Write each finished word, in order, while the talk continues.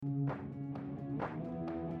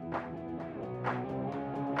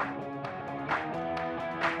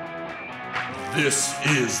This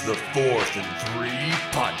is the 4th and 3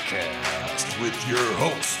 podcast with your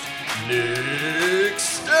host, Nick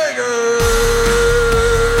Stager.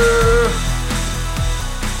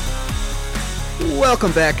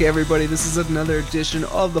 Welcome back, everybody. This is another edition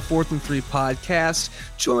of the 4th and 3 podcast.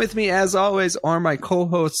 Join with me, as always, are my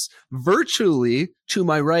co-hosts virtually. To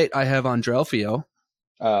my right, I have Andrelfio.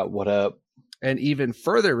 What up? And even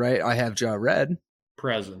further right, I have Ja Red.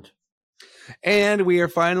 Present. And we are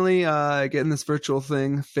finally getting this virtual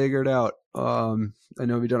thing figured out. I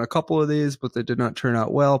know we've done a couple of these, but they did not turn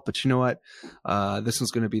out well. But you know what? This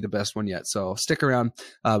one's going to be the best one yet. So stick around.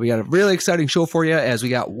 We got a really exciting show for you as we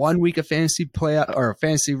got 1 week of fantasy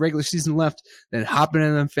regular season left, then hopping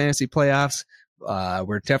into them fantasy playoffs.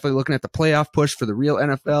 We're definitely looking at the playoff push for the real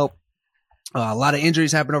NFL. A lot of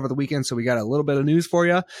injuries happened over the weekend, so we got a little bit of news for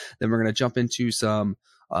you. Then we're going to jump into some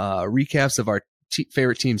recaps of our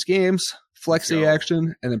favorite teams' games, flexi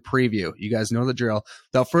action, and then preview. You guys know the drill.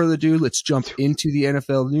 Without further ado, let's jump into the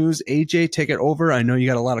NFL news. AJ, take it over. I know you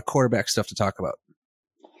got a lot of quarterback stuff to talk about.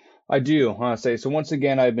 I do, I want to say. So once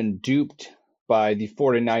again, I've been duped by the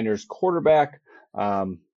 49ers quarterback,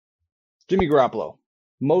 Jimmy Garoppolo.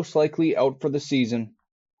 Most likely out for the season.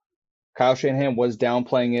 Kyle Shanahan was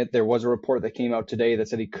downplaying it. There was a report that came out today that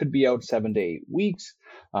said he could be out 7 to 8 weeks.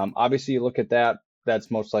 Obviously, you look at that.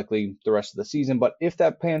 That's most likely the rest of the season. But if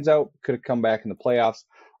that pans out, could have come back in the playoffs.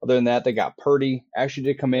 Other than that, they got Purdy. Actually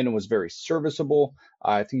did come in and was very serviceable.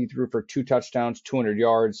 I think he threw for 2 touchdowns, 200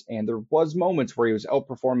 yards. And there was moments where he was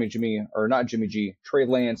outperforming Trey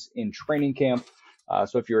Lance in training camp.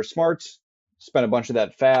 So if you're smart, spend a bunch of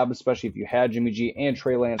that fab, especially if you had Jimmy G and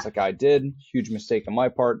Trey Lance like I did. Huge mistake on my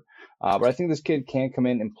part. But I think this kid can come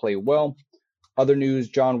in and play well. Other news,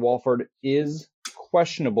 John Wolford is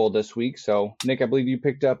questionable this week. So, Nick, I believe you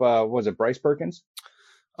picked up, Bryce Perkins?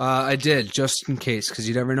 I did, just in case, because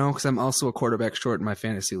you never know, because I'm also a quarterback short in my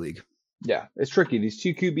fantasy league. Yeah, it's tricky. These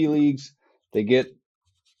 2 QB leagues, they get,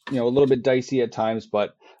 a little bit dicey at times,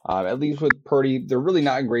 but at least with Purdy, they're really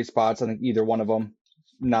not in great spots. I think either one of them,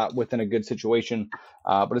 not within a good situation,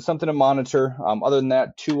 but it's something to monitor. Other than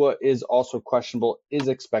that, Tua is also questionable, is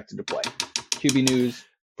expected to play. QB news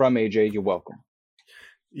from AJ, you're welcome.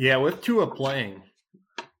 Yeah, with Tua playing,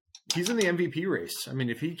 he's in the MVP race. I mean,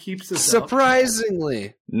 if he keeps this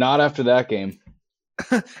surprisingly, not after that game.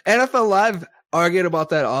 NFL Live argued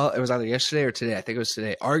about that it was either yesterday or today. I think it was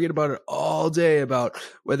today. Argued about it all day about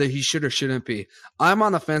whether he should or shouldn't be. I'm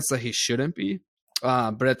on the fence that he shouldn't be.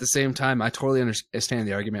 But at the same time, I totally understand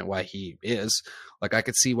the argument why he is. Like, I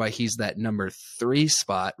could see why he's that number 3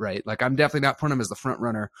 spot, right? Like, I'm definitely not putting him as the front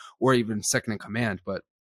runner or even second in command. But,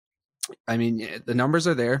 I mean, the numbers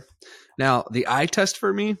are there. Now, the eye test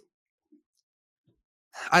for me,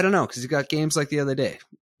 I don't know, because he got games like the other day,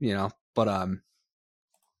 But,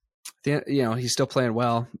 he's still playing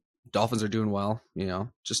well. Dolphins are doing well,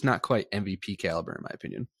 just not quite MVP caliber, in my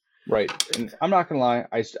opinion. Right. And I'm not going to lie.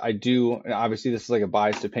 I do. And obviously, this is like a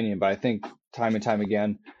biased opinion, but I think time and time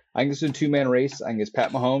again, I think it's a 2-man race. I think it's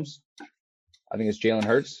Pat Mahomes. I think it's Jalen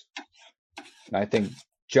Hurts. And I think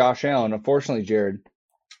Josh Allen, unfortunately, Jared,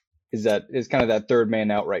 is kind of that third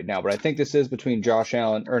man out right now. But I think this is between Patrick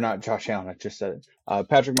Mahomes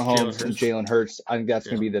and Jalen Hurts. I think that's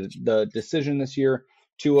going to be the decision this year.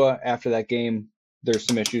 Tua, after that game, there's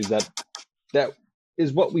some issues that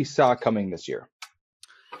is what we saw coming this year.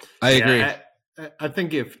 I agree. I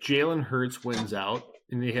think if Jalen Hurts wins out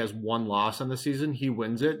and he has 1 loss on the season, he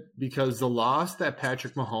wins it, because the loss that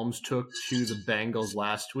Patrick Mahomes took to the Bengals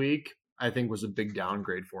last week, I think, was a big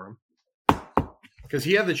downgrade for him. Because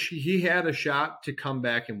he had a shot to come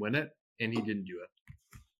back and win it, and he didn't do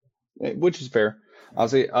it. Which is fair. I'll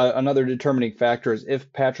say another determining factor is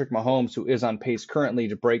if Patrick Mahomes, who is on pace currently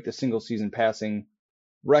to break the single-season passing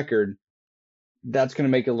record, that's going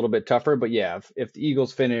to make it a little bit tougher. But yeah, if the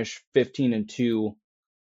Eagles finish 15-2,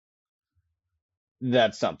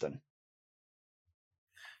 that's something.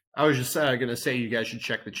 I was just going to say you guys should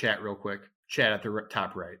check the chat real quick. Chat at the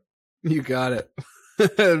top right. You got it.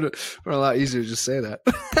 We're a lot easier to just say that.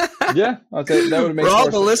 Yeah, I'll say that would make for all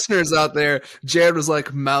the sense. Listeners out there, Jared was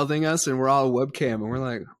like mouthing us, and we're all webcam, and we're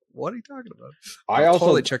like, "What are you talking about?" I also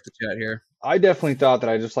totally checked the chat here. I definitely thought that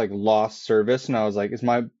I just lost service, and I was like,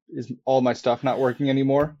 "Is all my stuff not working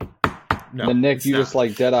anymore?" No, then Nick, you just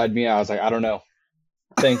dead-eyed me. I was like, "I don't know."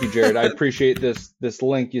 Thank you, Jared. I appreciate this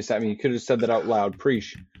link you sent me. You could have said that out loud.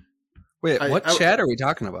 Preach. Wait, what chat are we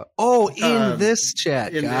talking about? Oh, in this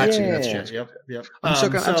chat. Gotcha. This chat. Yep.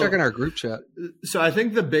 I'm checking our group chat. So I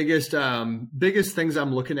think the biggest things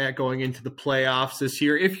I'm looking at going into the playoffs this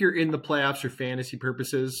year, if you're in the playoffs for fantasy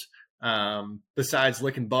purposes, besides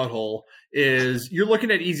licking butthole, is you're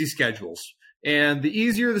looking at easy schedules. And the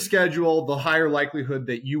easier the schedule, the higher likelihood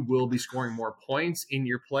that you will be scoring more points in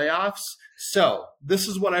your playoffs. So this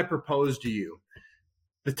is what I propose to you.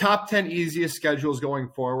 The top 10 easiest schedules going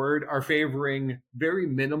forward are favoring very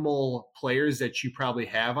minimal players that you probably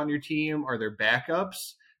have on your team or their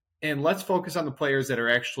backups. And let's focus on the players that are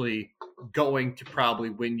actually going to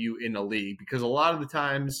probably win you in a league, because a lot of the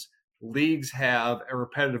times leagues have a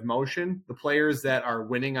repetitive motion. The players that are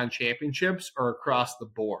winning on championships are across the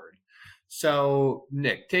board. So,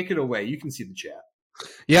 Nick, take it away. You can see the chat.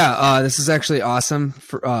 Yeah, this is actually awesome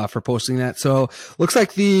for posting that. So, looks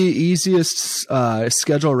like the easiest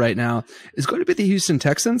schedule right now is going to be the Houston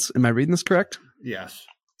Texans. Am I reading this correct? Yes.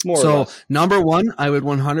 More or less. Number one, I would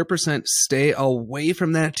 100% stay away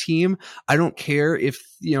from that team. I don't care if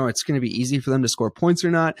it's going to be easy for them to score points or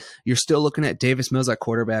not. You're still looking at Davis Mills at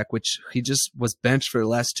quarterback, which he just was benched for the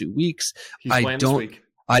last 2 weeks. He's playing this week.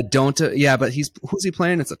 Yeah, but who's he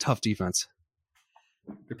playing? It's a tough defense.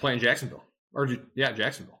 They're playing Jacksonville.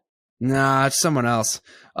 Jacksonville. Nah, it's someone else.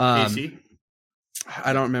 AC?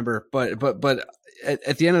 I don't remember, but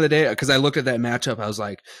at the end of the day, because I looked at that matchup, I was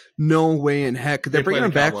like, no way in heck. They're bringing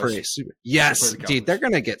him back for a super. Yes, dude, they're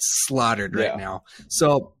going to get slaughtered right now.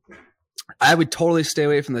 So I would totally stay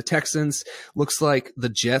away from the Texans. Looks like the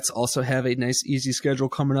Jets also have a nice, easy schedule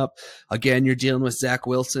coming up. Again, you're dealing with Zach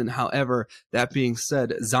Wilson. However, that being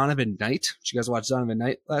said, Zonovan Knight, did you guys watch Zonovan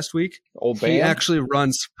Knight last week? He actually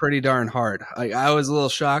runs pretty darn hard. I was a little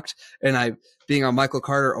shocked, and being a Michael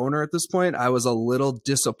Carter owner at this point, I was a little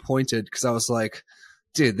disappointed because I was like,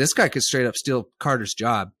 dude, this guy could straight up steal Carter's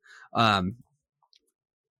job.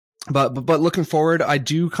 But looking forward, I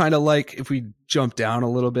do kind of like, if we jump down a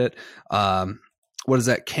little bit, what is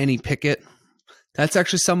that? Kenny Pickett. That's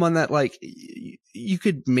actually someone that like you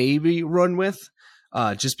could maybe run with,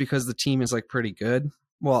 just because the team is like pretty good.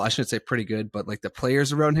 Well, I shouldn't say pretty good, but like the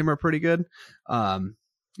players around him are pretty good.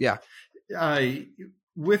 Yeah.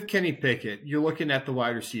 With Kenny Pickett, you're looking at the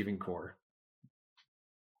wide receiving core.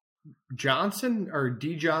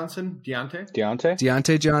 Deontay Johnson.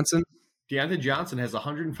 Deontay Johnson has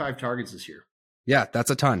 105 targets this year. Yeah,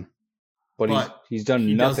 that's a ton. But he's done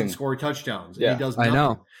he nothing. Doesn't score touchdowns. Yeah, he does nothing. I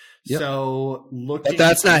know. Yep. So but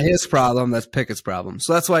that's not his problem. That's Pickett's problem.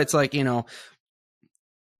 So that's why it's like, I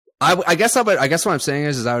guess what I'm saying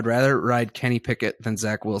is I would rather ride Kenny Pickett than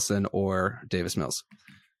Zach Wilson or Davis Mills.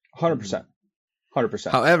 100%.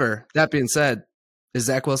 However, that being said, is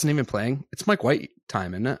Zach Wilson even playing? It's Mike White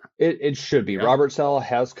time, isn't it? It should be. Yeah. Robert Saleh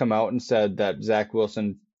has come out and said that Zach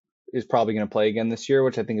Wilson is probably going to play again this year,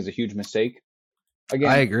 which I think is a huge mistake. Again,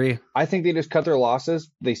 I agree. I think they just cut their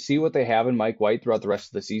losses. They see what they have in Mike White throughout the rest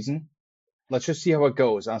of the season. Let's just see how it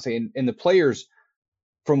goes. Honestly, and the players,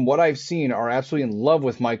 from what I've seen, are absolutely in love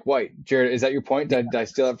with Mike White. Jared, is that your point? Did I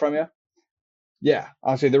steal that from you? Yeah.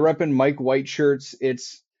 Honestly, they're repping Mike White shirts.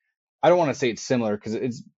 I don't want to say it's similar because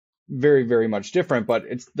it's very, very much different, but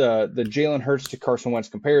it's the Jalen Hurts to Carson Wentz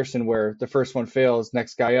comparison where the first one fails,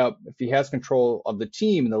 next guy up. If he has control of the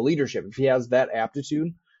team and the leadership, if he has that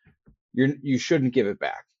aptitude, you shouldn't give it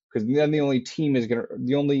back, because then the only thing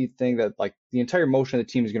that like the entire motion of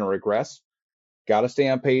the team is going to regress. Got to stay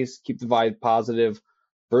on pace, keep the vibe positive.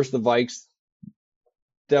 Versus the Vikes,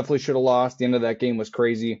 definitely should have lost. The end of that game was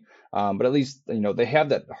crazy, but at least they have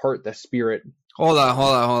that heart, that spirit. Hold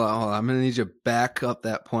on. I'm going to need you to back up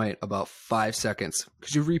that point about 5 seconds.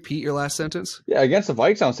 Could you repeat your last sentence? Yeah, against the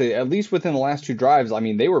Vikes, I'll say at least within the last 2 drives, I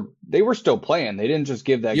mean, they were still playing. They didn't just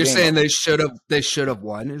give that You're game saying up. they should have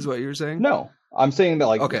won, is what you're saying? No. I'm saying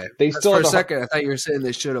that they still for a second I thought you were saying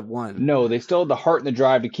they should have won. No, they still had the heart and the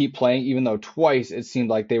drive to keep playing, even though twice it seemed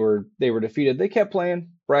like they were defeated. They kept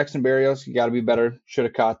playing. Braxton Berrios, you got to be better. Should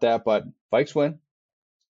have caught that, but Vikes win.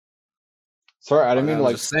 Sorry, I didn't mean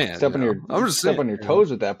to step on your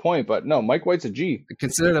toes at that point, but no, Mike White's a G.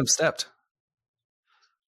 Consider them stepped.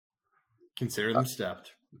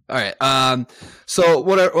 All right. So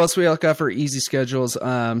what else we got for easy schedules?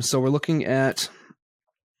 So we're looking at.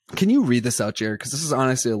 Can you read this out, Jared? Because this is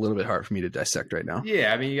honestly a little bit hard for me to dissect right now.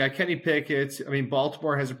 Yeah, I mean, you got Kenny Pickett. I mean,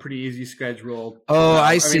 Baltimore has a pretty easy schedule. Oh,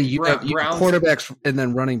 I see. You have quarterbacks and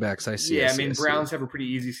then running backs. I see. Yeah, Browns have a pretty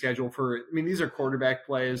easy schedule these are quarterback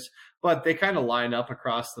plays, but they kind of line up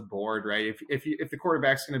across the board, right? If the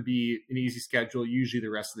quarterback's going to be an easy schedule, usually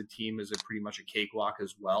the rest of the team is pretty much a cakewalk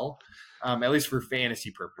as well, at least for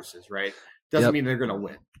fantasy purposes, right? Doesn't mean they're going to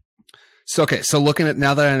win. So looking at,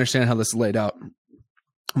 now that I understand how this is laid out,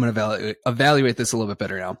 I'm going to evaluate this a little bit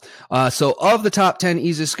better now. So of the top 10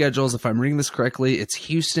 easiest schedules, if I'm reading this correctly, it's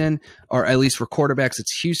Houston, or at least for quarterbacks,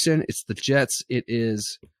 it's Houston, it's the Jets, it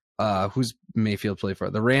is who's Mayfield play for?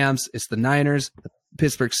 The Rams, it's the Niners, the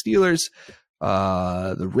Pittsburgh Steelers,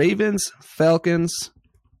 the Ravens, Falcons,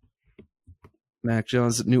 Mac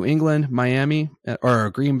Jones, New England, Miami, or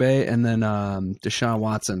Green Bay, and then Deshaun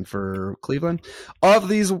Watson for Cleveland. Of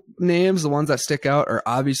these names, the ones that stick out are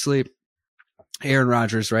obviously Aaron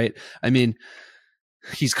Rodgers, right? I mean,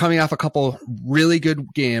 he's coming off a couple really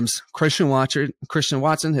good games. Christian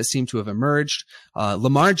Watson has seemed to have emerged.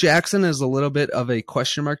 Lamar Jackson is a little bit of a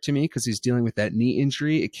question mark to me because he's dealing with that knee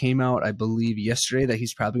injury. It came out, I believe, yesterday that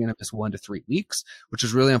he's probably going to miss 1 to 3 weeks, which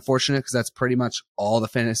is really unfortunate because that's pretty much all the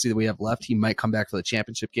fantasy that we have left. He might come back for the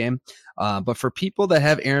championship game. But for people that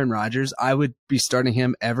have Aaron Rodgers, I would be starting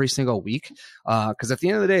him every single week because at the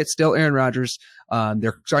end of the day, it's still Aaron Rodgers.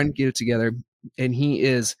 They're trying to get it together, and he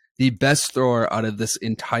is the best thrower out of this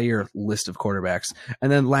entire list of quarterbacks.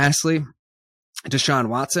 And then lastly, Deshaun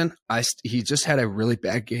Watson. He just had a really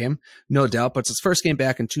bad game, no doubt, but it's his first game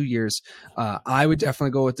back in 2 years. I would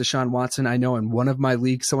definitely go with Deshaun Watson. I know in one of my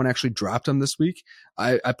leagues, someone actually dropped him this week.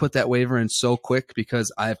 I put that waiver in so quick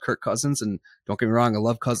because I have Kirk Cousins, and don't get me wrong, I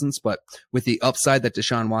love Cousins, but with the upside that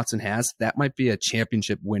Deshaun Watson has, that might be a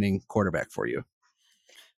championship winning quarterback for you.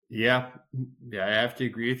 Yeah, I have to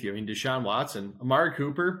agree with you. I mean, Deshaun Watson, Amari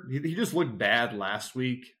Cooper, he just looked bad last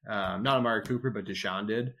week. Not Amari Cooper, but Deshaun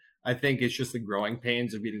did. I think it's just the growing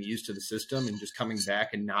pains of getting used to the system and just coming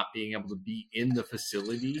back and not being able to be in the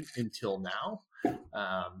facility until now.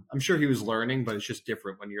 I'm sure he was learning, but it's just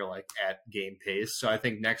different when you're like at game pace. So I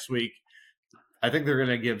think next week, I think they're going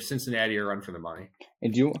to give Cincinnati a run for the money.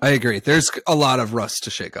 And I agree. There's a lot of rust to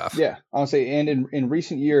shake off. Yeah, I'll say, and in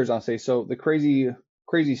recent years, I'll say, so the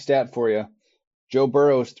crazy stat for you, Joe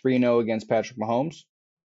Burrow is 3-0 against Patrick Mahomes.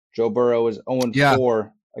 Joe Burrow is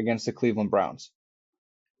 0-4 against the Cleveland Browns.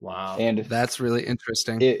 Wow. And that's really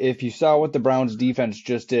interesting. If you saw what the Browns defense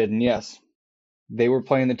just did, and yes, they were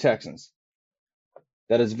playing the Texans.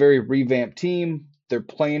 That is a very revamped team. They're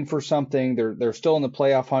playing for something. They're still in the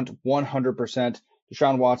playoff hunt 100%.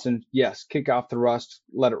 Deshaun Watson, yes, kick off the rust,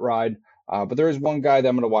 let it ride. But there is one guy that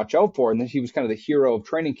I'm going to watch out for, and he was kind of the hero of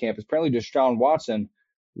training camp. Apparently, Deshaun Watson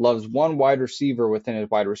loves one wide receiver within his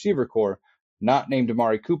wide receiver core, not named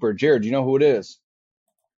Amari Cooper. Jared, do you know who it is?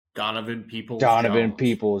 Donovan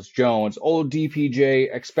Peoples-Jones. Old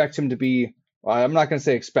DPJ. Expect him to be. I'm not going to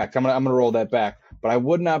say expect. I'm going to roll that back. But I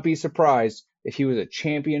would not be surprised if he was a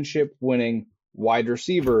championship-winning wide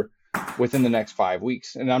receiver within the next 5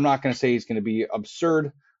 weeks. And I'm not going to say he's going to be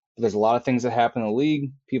absurd. But there's a lot of things that happen in the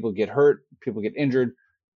league. People get hurt. People get injured.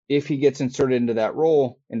 If he gets inserted into that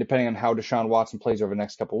role, and depending on how Deshaun Watson plays over the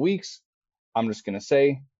next couple of weeks, I'm just going to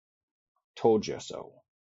say, told you so.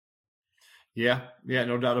 Yeah,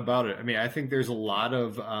 no doubt about it. I mean, I think there's a lot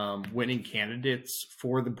of winning candidates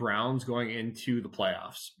for the Browns going into the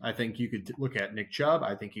playoffs. I think you could look at Nick Chubb.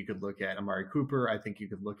 I think you could look at Amari Cooper. I think you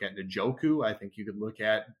could look at Njoku. I think you could look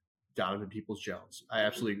at Donovan Peoples-Jones. I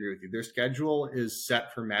absolutely agree with you. Their schedule is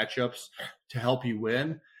set for matchups to help you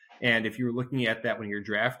win. And if you were looking at that when you're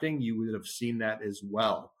drafting, you would have seen that as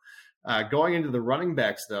well. Going into the running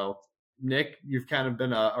backs, though, Nick, you've kind of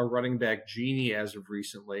been a running back genie as of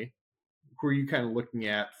recently. Who are you kind of looking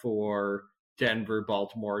at for Denver,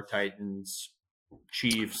 Baltimore, Titans,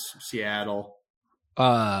 Chiefs, Seattle?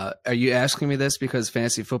 Are you asking me this because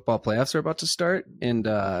fantasy football playoffs are about to start and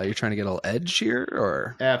you're trying to get a little edge here,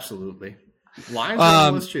 or? Absolutely. Lions are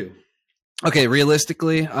on the list too. Okay,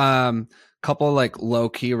 realistically, couple of like low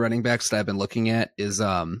key running backs that I've been looking at is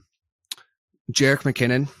Jerick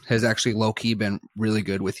McKinnon has actually low key been really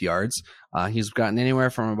good with yards. He's gotten anywhere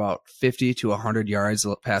from about 50 to 100 yards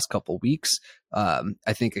the past couple weeks.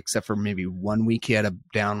 I think except for maybe 1 week, he had a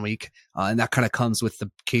down week. And that kind of comes with the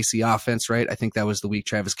KC offense, right? I think that was the week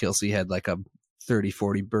Travis Kelce had like a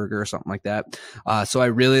 30-40 burger or something like that. So I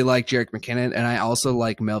really like Jerick McKinnon, and I also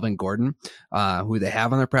like Melvin Gordon, who they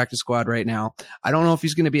have on their practice squad right now. I don't know if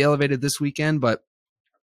he's going to be elevated this weekend, but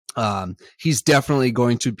he's definitely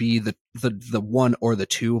going to be the one or the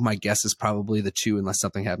two. My guess is probably the two, unless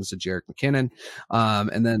something happens to Jerick McKinnon.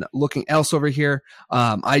 And then looking else over here,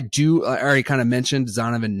 I already kind of mentioned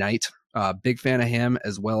Zonovan Knight. Big fan of him,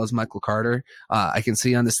 as well as Michael Carter. I can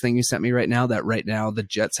see on this thing you sent me right now that right now the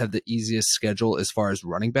Jets have the easiest schedule as far as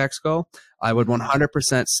running backs go. I would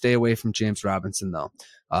 100% stay away from James Robinson though,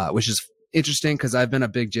 which is interesting because I've been a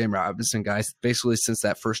big James Robinson guy basically since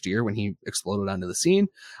that first year when he exploded onto the scene.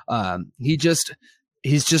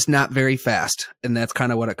 He's just not very fast, and that's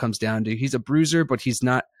kind of what it comes down to. He's a bruiser, but he's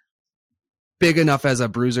not big enough as a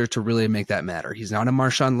bruiser to really make that matter. He's not a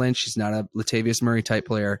Marshawn Lynch. He's not a Latavius Murray type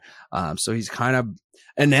player. So he's kind of,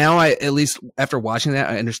 and now at least after watching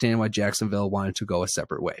that, I understand why Jacksonville wanted to go a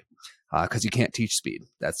separate way because you can't teach speed.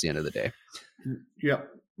 That's the end of the day. Yep.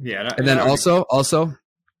 Yeah. And then also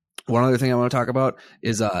One other thing I want to talk about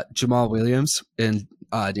is Jamal Williams and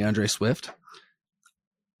DeAndre Swift.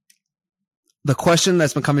 The question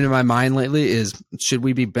that's been coming to my mind lately is, should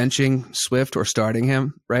we be benching Swift or starting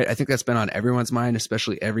him? Right? I think that's been on everyone's mind,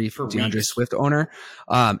 especially every DeAndre Swift owner.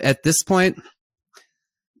 At this point,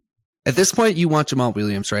 you want Jamal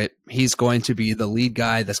Williams, right? He's going to be the lead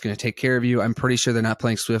guy that's going to take care of you. I'm pretty sure they're not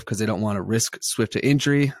playing Swift because they don't want to risk Swift to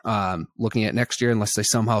injury looking at next year unless they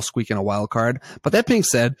somehow squeak in a wild card. But that being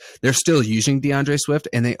said, they're still using DeAndre Swift,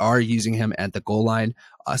 and they are using him at the goal line.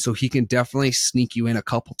 So he can definitely sneak you in a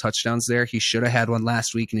couple touchdowns there. He should have had one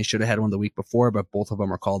last week, and he should have had one the week before, but both of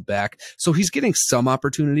them are called back. So he's getting some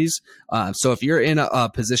opportunities. So if you're in a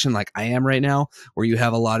position like I am right now, where you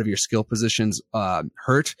have a lot of your skill positions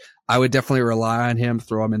hurt, I would definitely rely on him,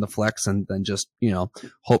 throw him in the flex, and then just,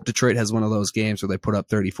 hope Detroit has one of those games where they put up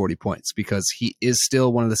 30, 40 points, because he is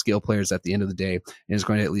still one of the skill players at the end of the day and is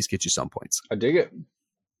going to at least get you some points. I dig it.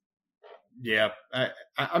 Yeah,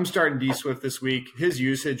 I'm starting D Swift this week. His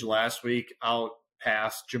usage last week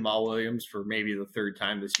outpassed Jamal Williams for maybe the third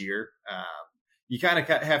time this year. You kind of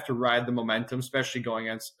have to ride the momentum, especially going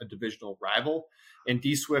against a divisional rival. And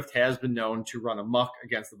D Swift has been known to run amok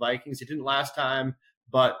against the Vikings. He didn't last time,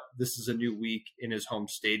 but this is a new week in his home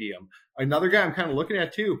stadium. Another guy I'm kind of looking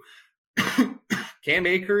at too, Cam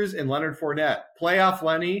Akers and Leonard Fournette. Playoff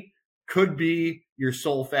Lenny could be your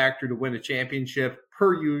sole factor to win a championship.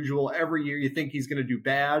 Per usual, every year you think he's going to do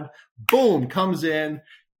bad. Boom, comes in,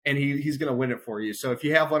 and he's going to win it for you. So if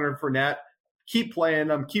you have Leonard Fournette, keep playing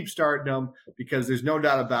him, keep starting him, because there's no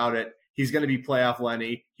doubt about it. He's going to be playoff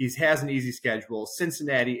Lenny. He has an easy schedule.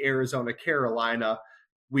 Cincinnati, Arizona, Carolina,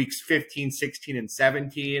 weeks 15, 16, and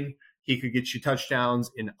 17. He could get you touchdowns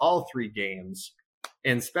in all three games.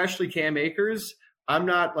 And especially Cam Akers. I'm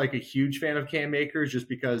not like a huge fan of Cam Akers just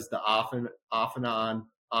because the off and on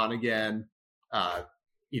again,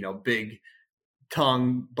 big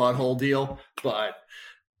tongue butthole deal. But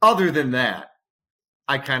other than that,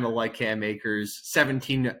 I kind of like Cam Akers.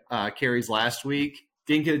 17 carries last week.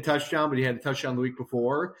 Didn't get a touchdown, but he had a touchdown the week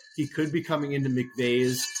before. He could be coming into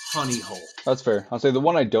McVay's honey hole. That's fair. I'll say the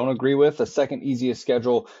one I don't agree with, the second easiest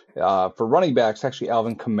schedule for running backs, actually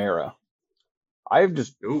Alvin Kamara. I have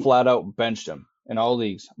just flat out benched him in all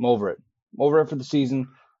leagues. I'm over it. I'm over it for the season.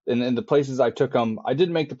 And in the places I took them, I did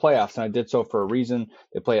make the playoffs, and I did so for a reason.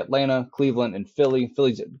 They play Atlanta, Cleveland, and Philly.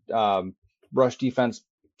 Philly's rush defense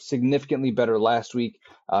significantly better last week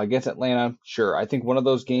against Atlanta. Sure, I think one of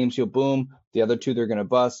those games he'll boom. The other two, they're going to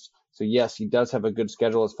bust. So, yes, he does have a good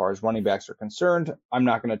schedule as far as running backs are concerned. I'm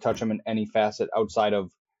not going to touch him in any facet outside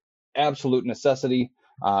of absolute necessity.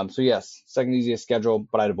 So, yes, second easiest schedule,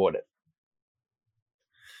 but I'd avoid it.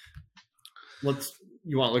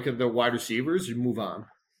 You want to look at the wide receivers or move on?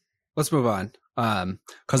 Let's move on.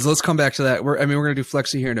 Because let's come back to that. We're going to do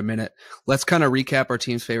Flexi here in a minute. Let's kind of recap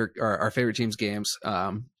our favorite team's games.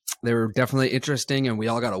 They were definitely interesting, and we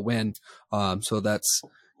all got a win. So that's,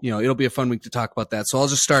 it'll be a fun week to talk about that. So I'll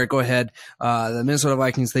just start. Go ahead. The Minnesota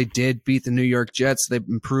Vikings, they did beat the New York Jets. They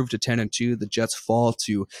improved to 10-2. The Jets fall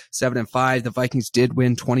to 7-5. The Vikings did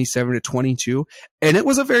win 27-22, and it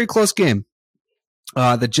was a very close game.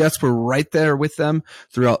 The Jets were right there with them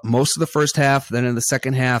throughout most of the first half. Then in the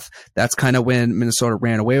second half, that's kind of when Minnesota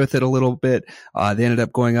ran away with it a little bit. They ended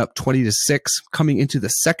up going up 20-6 coming into the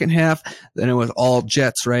second half. Then it was all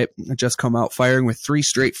Jets, right? The Jets come out firing with 3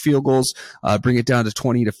 straight field goals, bring it down to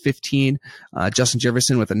 20-15. Justin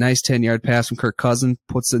Jefferson with a nice 10-yard pass from Kirk Cousins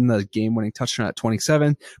puts in the game-winning touchdown at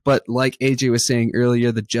 27. But like AJ was saying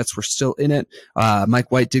earlier, the Jets were still in it.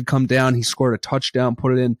 Mike White did come down. He scored a touchdown,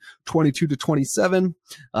 put it in 22-27.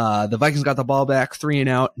 The Vikings got the ball back, 3 and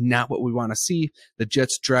out. Not what we want to see. The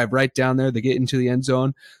Jets drive right down there. They get into the end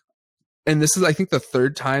zone. And this is, I think, the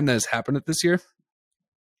third time that has happened this year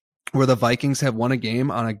where the Vikings have won a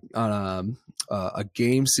game on a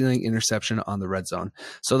game-sealing interception on the red zone.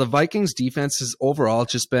 So the Vikings defense has overall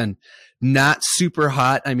just been not super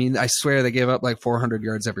hot. I mean, I swear they give up like 400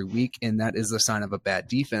 yards every week, and that is the sign of a bad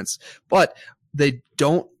defense. But they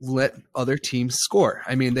don't let other teams score.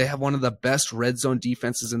 I mean, they have one of the best red zone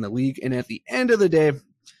defenses in the league. And at the end of the day,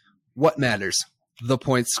 what matters? The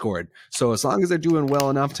points scored. So as long as they're doing well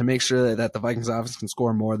enough to make sure that the Vikings offense can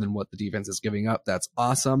score more than what the defense is giving up, that's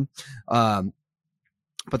awesome.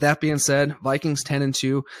 But that being said, Vikings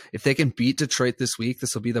 10-2. If they can beat Detroit this week,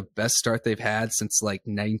 this will be the best start they've had since like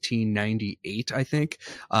 1998, I think.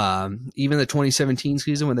 Even the 2017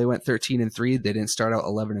 season when they went 13-3, they didn't start out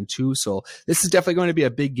 11-2. So this is definitely going to be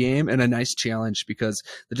a big game and a nice challenge because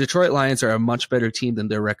the Detroit Lions are a much better team than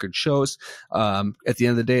their record shows. At the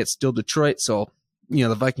end of the day, it's still Detroit. So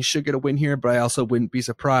the Vikings should get a win here, but I also wouldn't be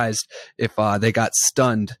surprised if they got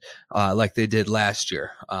stunned like they did last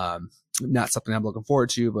year. Not something I'm looking forward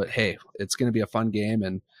to, but hey, it's going to be a fun game,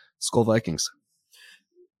 and Skol Vikings.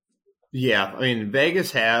 Yeah, I mean,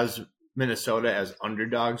 Vegas has Minnesota as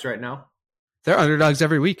underdogs right now. They're underdogs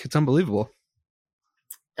every week. It's unbelievable.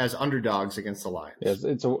 As underdogs against the Lions. Yes,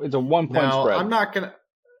 it's a 1 point now, spread. I'm not gonna.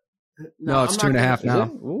 No, it's 2.5 now.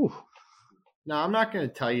 Ooh. No, I'm not going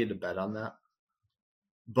to tell you to bet on that,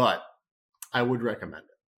 but I would recommend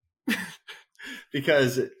it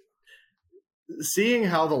because seeing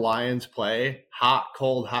how the Lions play, hot,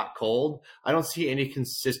 cold, I don't see any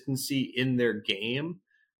consistency in their game.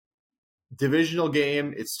 Divisional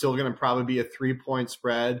game, it's still going to probably be a 3-point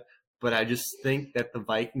spread, but I just think that the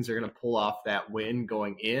Vikings are going to pull off that win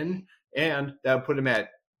going in, and that would put them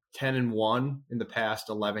at 10-1 in the past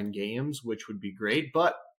 11 games, which would be great,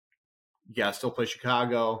 but you got to still play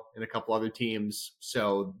Chicago and a couple other teams.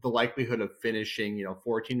 So the likelihood of finishing,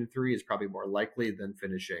 14-3 is probably more likely than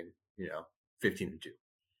finishing, 15-2.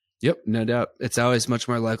 Yep, no doubt. It's always much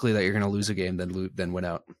more likely that you're going to lose a game than win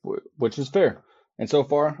out. Which is fair. And so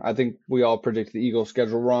far, I think we all predict the Eagles'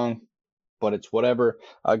 schedule wrong, but it's whatever.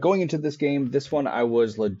 Going into this game, this one I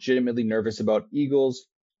was legitimately nervous about. Eagles,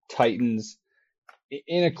 Titans,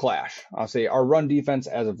 in a clash. I'll say our run defense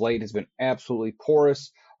as of late has been absolutely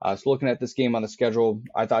porous. So looking at this game on the schedule,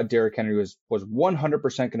 I thought Derrick Henry was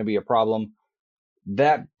 100% going to be a problem.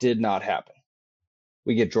 That did not happen.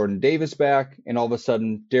 We get Jordan Davis back, and all of a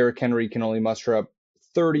sudden, Derrick Henry can only muster up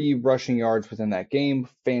 30 rushing yards within that game.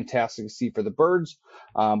 Fantastic to see for the Birds.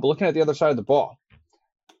 But looking at the other side of the ball,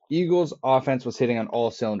 Eagles offense was hitting on all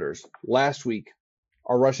cylinders. Last week,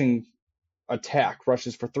 our rushing attack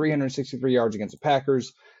rushes for 363 yards against the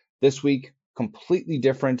Packers. This week, completely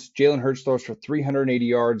different. Jalen Hurts throws for 380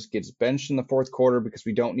 yards, gets benched in the fourth quarter because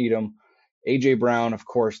we don't need him. A.J. Brown, of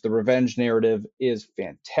course, the revenge narrative is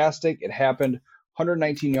fantastic. It happened.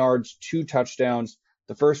 119 yards, 2 touchdowns.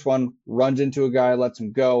 The first one runs into a guy, lets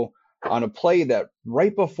him go on a play that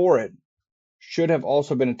right before it should have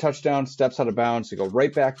also been a touchdown, steps out of bounds to go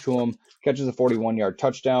right back to him, catches a 41-yard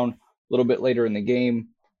touchdown. A little bit later in the game,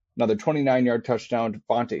 another 29-yard touchdown.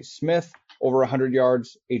 Devontae Smith, over 100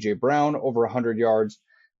 yards. A.J. Brown, over 100 yards.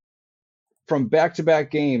 From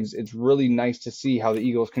back-to-back games, it's really nice to see how the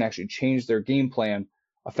Eagles can actually change their game plan,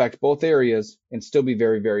 affect both areas, and still be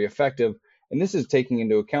very, very effective. And this is taking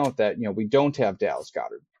into account that, we don't have Dallas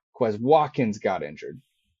Goedert. Quez Watkins got injured.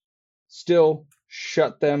 Still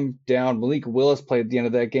shut them down. Malik Willis played at the end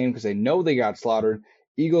of that game because they know they got slaughtered.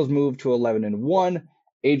 Eagles move to 11-1.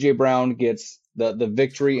 A.J. Brown gets the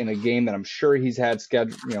victory in a game that I'm sure he's had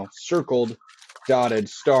circled, dotted,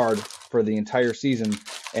 starred for the entire season.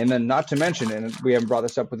 And then not to mention, and we haven't brought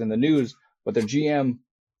this up within the news, but their GM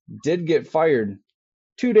did get fired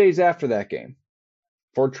 2 days after that game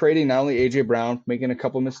for trading not only A.J. Brown, making a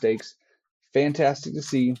couple mistakes. Fantastic to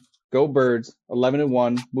see. Go Birds,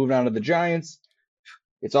 11-1, moving on to the Giants.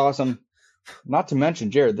 It's awesome. Not to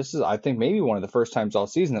mention, Jared, this is, I think, maybe one of the first times all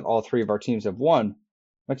season that all 3 of our teams have won.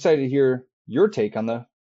 I'm excited to hear your take on the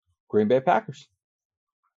Green Bay Packers.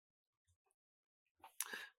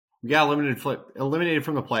 We got eliminated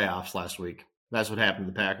from the playoffs last week. That's what happened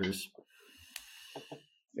to the Packers.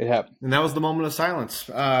 It happened. And that was the moment of silence.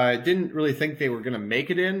 I didn't really think they were going to make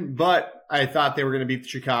it in, but I thought they were going to beat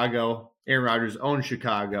Chicago. Aaron Rodgers owned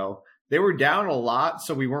Chicago. They were down a lot,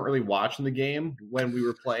 so we weren't really watching the game when we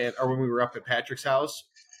were playing or when we were up at Patrick's house.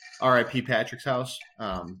 R.I.P. Patrick's house.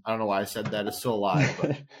 I don't know why I said that. It's still alive,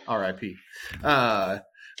 but R.I.P.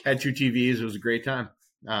 Had 2 TVs. It was a great time.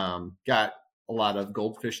 Got a lot of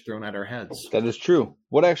goldfish thrown at our heads. That is true.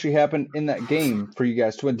 What actually happened in that game for you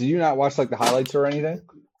guys to win? Did you not watch the highlights or anything?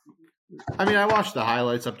 I mean, I watched the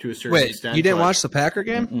highlights up to a certain extent. You didn't watch the Packer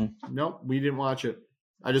game? Mm-mm. Nope, we didn't watch it.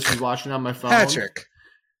 I just was watching on my phone. Patrick.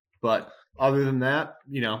 But other than that,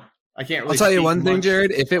 I can't really. I'll tell you one thing, much.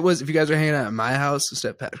 Jared. If you guys were hanging out at my house instead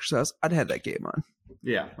of Patrick's house, I'd have that game on.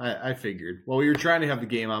 Yeah, I figured. Well, we were trying to have the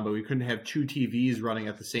game on, but we couldn't have 2 TVs running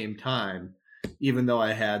at the same time, even though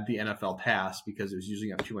I had the NFL Pass because it was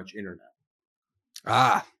using up too much internet.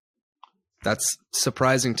 Ah, that's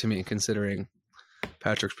surprising to me considering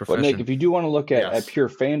Patrick's profession. But Nick, if you do want to look at pure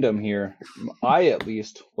fandom here, I at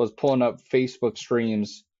least was pulling up Facebook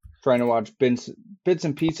streams trying to watch bits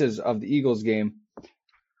and pieces of the Eagles game.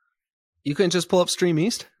 You couldn't just pull up Stream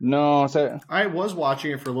East? No. I was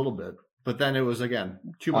watching it for a little bit, but then it was, again,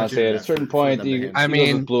 too much. At a certain point, the Eagles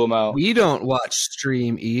just blew them out. We don't watch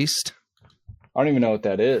Stream East. I don't even know what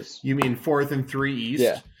that is. You mean 4th and 3 East?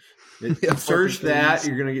 Yeah. Search that.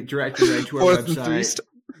 You're going to get directed right to our website.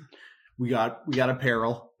 We got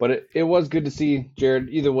apparel. But it was good to see, Jared.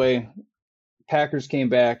 Either way, Packers came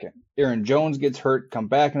back. Aaron Jones gets hurt, come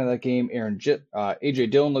back into that game. A.J.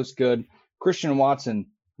 Dillon looks good. Christian Watson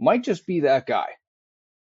might just be that guy.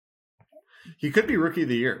 He could be rookie of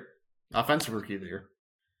the year, offensive rookie of the year.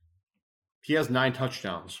 He has 9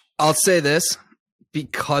 touchdowns. I'll say this.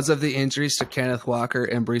 Because of the injuries to Kenneth Walker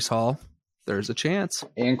and Breece Hall, there's a chance.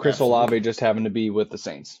 And Chris Olave just having to be with the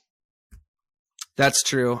Saints. That's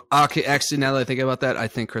true. Okay, actually, now that I think about that, I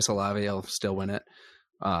think Chris Olave will still win it.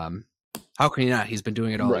 How can he not? He's been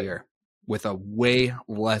doing it all year with a way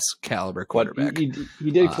less caliber quarterback. He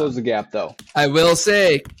did close the gap, though. I will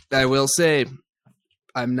say,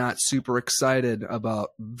 I'm not super excited about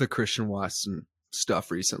the Christian Watson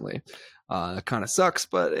stuff recently. It kind of sucks,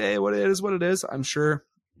 but hey, what it is, what it is. I'm sure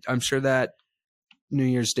that New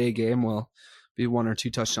Year's Day game will be 1 or 2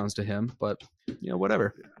 touchdowns to him, but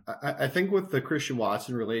whatever. I think with the Christian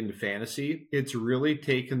Watson relating to fantasy, it's really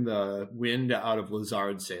taken the wind out of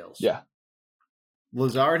Lazard's sails. Yeah.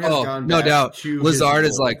 Lazard has gone back no doubt. to Lazard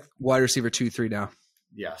is like wide receiver 2-3 now.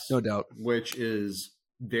 Yes. No doubt. Which is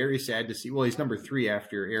very sad to see. Well, he's number 3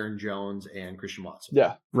 after Aaron Jones and Christian Watson.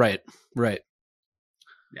 Yeah. Right.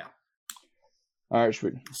 Yeah. All right,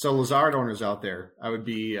 sweet. So Lazard owners out there, I would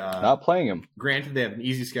be not playing him. Granted, they have an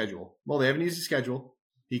easy schedule. Well, they have an easy schedule.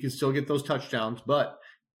 He can still get those touchdowns, but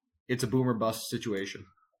it's a boomer bust situation.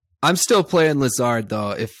 I'm still playing Lazard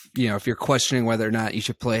though. If you're questioning whether or not you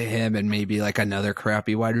should play him and maybe like another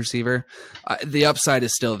crappy wide receiver, the upside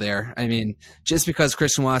is still there. I mean, just because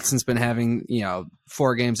Christian Watson's been having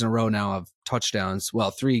 4 games in a row now of touchdowns,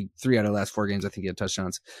 well, three out of the last 4 games I think he had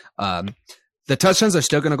touchdowns. The touchdowns are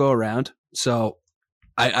still going to go around, so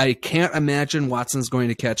I can't imagine Watson's going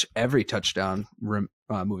to catch every touchdown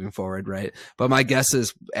moving forward, right? But my guess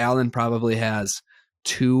is Allen probably has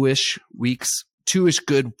 2-ish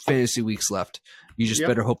good fantasy weeks left. You just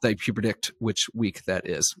better hope that you predict which week that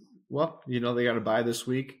is. Well, they got to bye this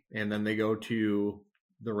week, and then they go to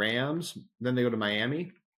the Rams, then they go to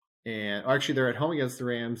Miami, and actually they're at home against the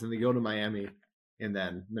Rams, and they go to Miami, and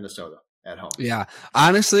then Minnesota at home. Yeah,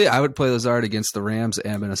 honestly, I would play Lazard against the Rams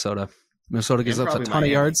and Minnesota. Minnesota gives up a ton of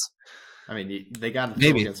yards. I mean, they got to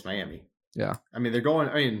throw against Miami. Yeah. I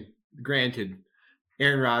mean, granted,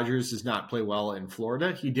 Aaron Rodgers does not play well in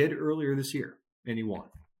Florida. He did earlier this year, and he won.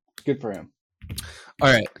 Good for him. All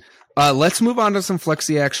right. Let's move on to some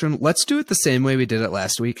flexi action. Let's do it the same way we did it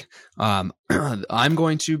last week. I'm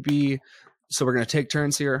going to be – so we're going to take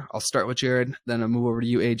turns here. I'll start with Jared, then I'll move over to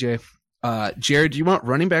you, AJ. Jared, do you want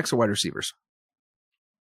running backs or wide receivers?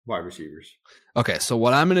 Wide receivers. Okay, so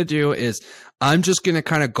what I'm going to do is I'm just going to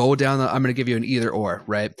kind of go down I'm going to give you an either or,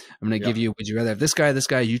 right? I'm going to give you, would you rather have this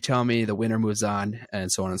guy, you tell me, the winner moves on,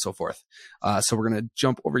 and so on and so forth. So we're going to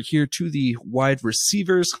jump over here to the wide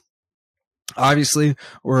receivers. Obviously,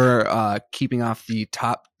 we're keeping off the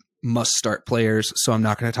top must-start players, so I'm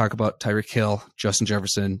not going to talk about Tyreek Hill, Justin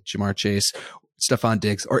Jefferson, Jamar Chase, Stephon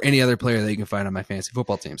Diggs, or any other player that you can find on my fantasy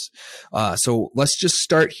football teams. So let's just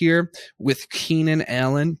start here with Keenan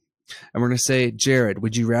Allen. And we're going to say, Jared,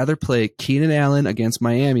 would you rather play Keenan Allen against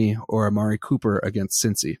Miami or Amari Cooper against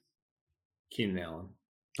Cincy? Keenan Allen.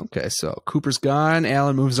 Okay, so Cooper's gone.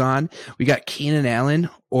 Allen moves on. We got Keenan Allen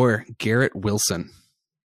or Garrett Wilson,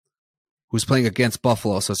 who's playing against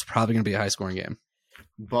Buffalo, so it's probably going to be a high-scoring game.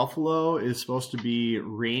 Buffalo is supposed to be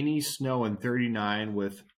rainy, snow, and 39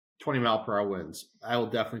 with 20-mile-per-hour winds. I will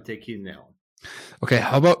definitely take Keenan Allen. Okay,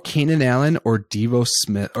 how about Keenan Allen or Deebo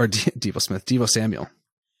Samuel?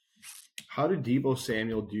 How did Deebo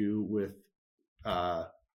Samuel do with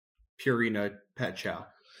Purina Pet Chow?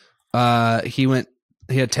 He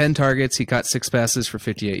had 10 targets. He caught 6 passes for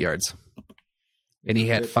 58 yards. And he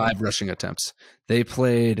had 5 rushing attempts. They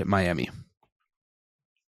played Miami.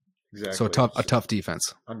 Exactly. So a tough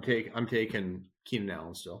defense. I'm taking Keenan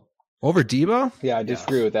Allen still. Over Deebo? Yeah, I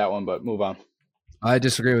disagree with that one, but move on. I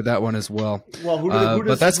disagree with that one as well. Well, who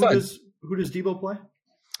does Deebo play?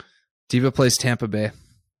 Deebo plays Tampa Bay.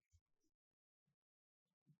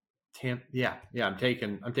 Yeah. I'm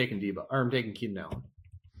taking Deebo, or I'm taking Keenan Allen.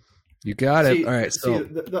 You got it. All right. So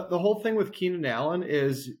the whole thing with Keenan Allen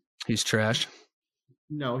is he's trash.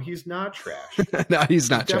 No, he's not trash. No, he's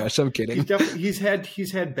not trash. I'm kidding. He's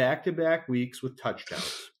had back-to-back weeks with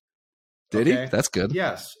touchdowns. Did he? That's good.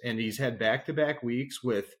 Yes, and he's had back-to-back weeks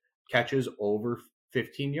with catches over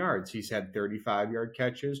 15 yards. He's had 35-yard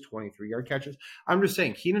catches, 23-yard catches. I'm just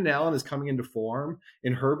saying, Keenan Allen is coming into form.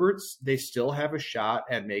 In Herbert's, they still have a shot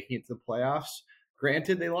at making it to the playoffs.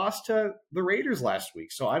 Granted, they lost to the Raiders last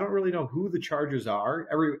week, so I don't really know who the Chargers are.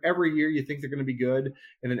 Every year you think they're going to be good,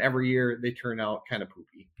 and then every year they turn out kind of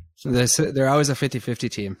poopy. So they're always a 50-50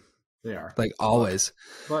 team. They are. like always.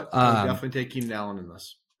 But I would definitely take Keenan Allen in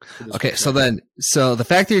this. Okay, so the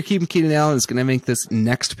fact that you're keeping Keenan Allen is going to make this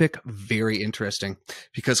next pick very interesting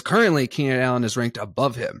because currently Keenan Allen is ranked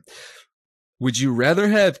above him. Would you rather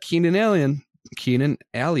have Keenan Allen,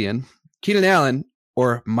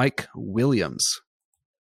 or Mike Williams?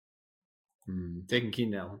 Taking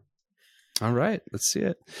Keenan Allen. All right, let's see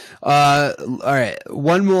it. All right,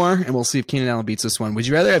 one more, and we'll see if Keenan Allen beats this one. Would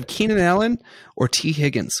you rather have Keenan Allen or T.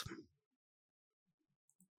 Higgins?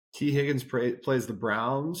 T. Higgins plays the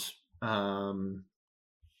Browns.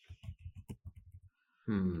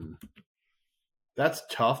 That's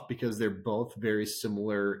tough because they're both very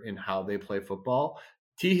similar in how they play football.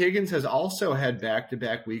 T. Higgins has also had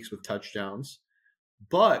back-to-back weeks with touchdowns,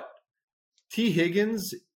 but T.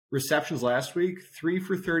 Higgins' receptions last week, 3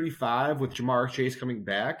 for 35 with Jamar Chase coming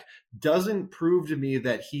back, doesn't prove to me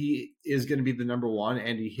that he is going to be the number one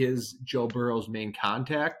and he is Joe Burrow's main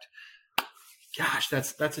contact. Gosh,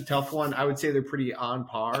 that's a tough one. I would say they're pretty on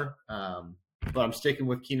par, but I'm sticking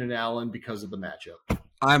with Keenan Allen because of the matchup.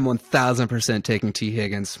 I'm 1,000% taking T.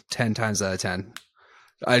 Higgins 10 times out of 10.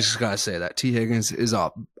 I just got to say that. T. Higgins is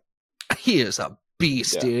a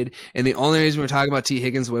beast, dude. And the only reason we're talking about T.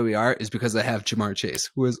 Higgins the way we are is because I have Jamar Chase,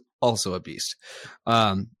 who is also a beast.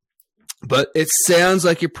 But it sounds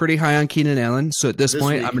like you're pretty high on Keenan Allen. So at this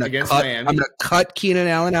point, I'm going to cut Keenan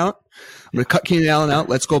Allen out.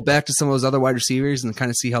 Let's go back to some of those other wide receivers and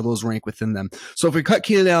kind of see how those rank within them. So if we cut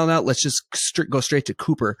Keenan Allen out, let's just go straight to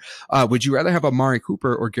Cooper. Would you rather have Amari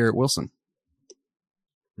Cooper or Garrett Wilson?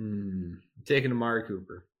 Taking Amari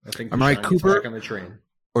Cooper. I think Amari Cooper back on the train.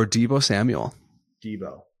 Or Deebo Samuel?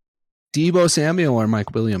 Deebo Samuel or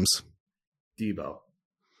Mike Williams? Deebo.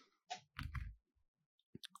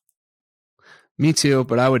 Me too,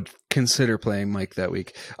 but I would consider playing Mike that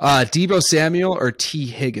week. Deebo Samuel or T.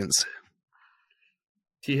 Higgins?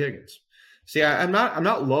 T. Higgins. See, I'm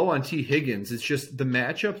not low on T. Higgins. It's just the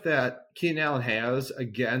matchup that Keenan Allen has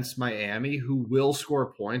against Miami, who will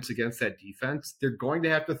score points against that defense. They're going to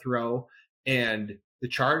have to throw, and the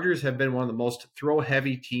Chargers have been one of the most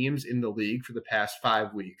throw-heavy teams in the league for the past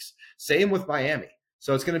 5 weeks. Same with Miami.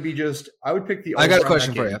 So it's going to be just – I would pick the – I got a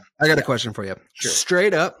question for you. Sure.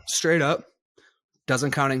 Straight up,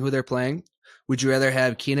 doesn't counting who they're playing, would you rather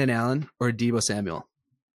have Keenan Allen or Deebo Samuel?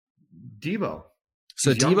 Deebo.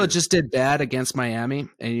 So Deebo just did bad against Miami,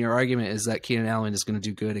 and your argument is that Keenan Allen is going to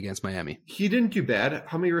do good against Miami. He didn't do bad.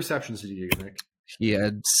 How many receptions did he get, Nick? He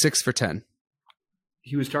had 6 for 10.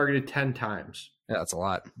 He was targeted 10 times. Yeah, that's a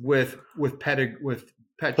lot. With Pet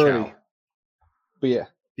Chow. But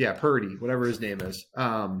yeah, Purdy, whatever his name is.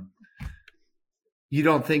 You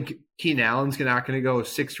don't think Keenan Allen's not going to go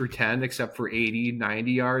 6 for 10 except for 80,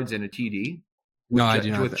 90 yards and a TD? No, I do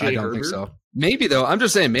not. I don't think so. Maybe though. I'm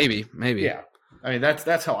just saying maybe. Yeah. I mean,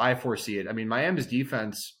 that's how I foresee it. I mean, Miami's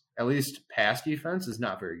defense, at least pass defense, is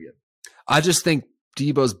not very good. I just think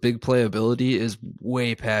Deebo's big playability is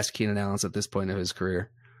way past Keenan Allen's at this point of his career.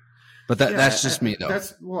 But that's just me, though.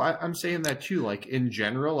 I'm saying that too. Like in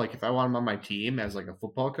general, like if I want him on my team as like a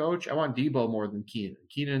football coach, I want Deebo more than Keenan.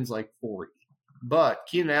 Keenan's like 40, but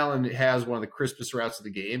Keenan Allen has one of the crispest routes of the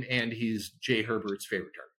game, and he's Jay Herbert's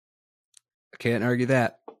favorite target. I can't argue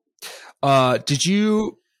that.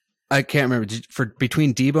 I can't remember.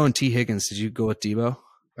 Between Deebo and T. Higgins, did you go with Deebo?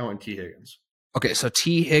 I went T. Higgins. Okay, so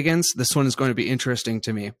T. Higgins, this one is going to be interesting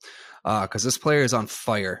to me because this player is on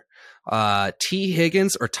fire. T.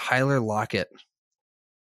 Higgins or Tyler Lockett?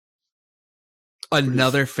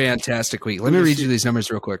 Another fantastic week. Let me read you these numbers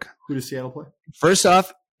real quick. Who does Seattle play? First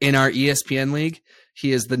off, in our ESPN league,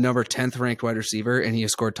 he is the number 10th ranked wide receiver, and he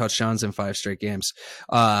has scored touchdowns in 5 straight games.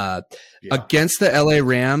 Against the LA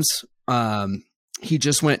Rams, he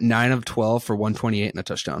just went 9 of 12 for 128 and a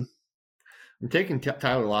touchdown. I'm taking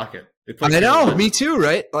Tyler Lockett. I know, me too,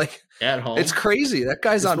 right? Like at home, it's crazy. That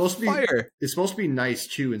guy's on fire. It's supposed to be nice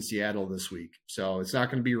too in Seattle this week, so it's not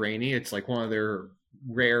going to be rainy. It's like one of their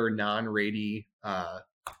rare non-rainy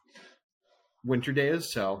winter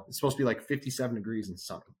days, so it's supposed to be like 57 degrees and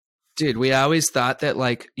sunny. Dude, we always thought that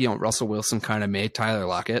Russell Wilson kind of made Tyler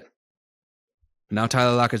Lockett. Now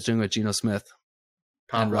Tyler Lockett's doing it with Geno Smith.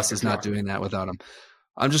 And Russ is not doing that without him.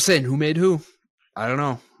 I'm just saying, who made who? I don't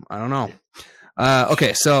know.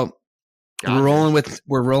 Okay, so we're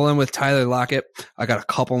rolling with Tyler Lockett. I got a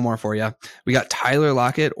couple more for you. We got Tyler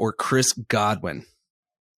Lockett or Chris Godwin.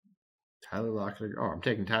 Tyler Lockett. Oh, I'm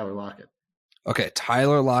taking Tyler Lockett. Okay,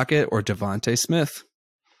 Tyler Lockett or Devontae Smith.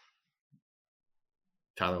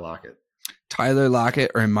 Tyler Lockett. Tyler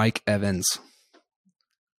Lockett or Mike Evans.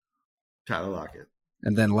 Tyler Lockett.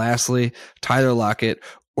 And then lastly, Tyler Lockett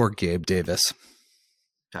or Gabe Davis.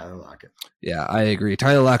 Tyler Lockett. Yeah, I agree.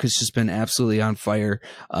 Tyler Lockett's just been absolutely on fire.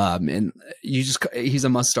 And he's a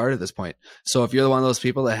must start at this point. So if you're one of those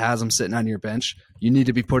people that has him sitting on your bench, you need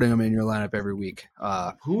to be putting him in your lineup every week.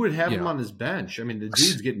 Who would have him on his bench? I mean, the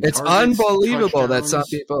dude's getting it's targets, unbelievable that some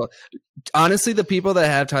touchdowns. people, honestly, the people that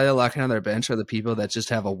have Tyler Lockett on their bench are the people that just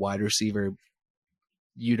have a wide receiver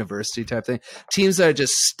university type thing. Teams that are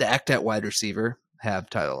just stacked at wide receiver have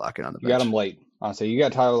Tyler Lockett on the bench. You got him late. Honestly, you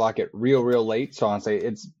got Tyler Lockett real late. So honestly,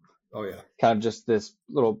 it's kind of just this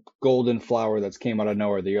little golden flower that's came out of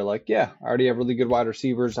nowhere that you're like, yeah, I already have really good wide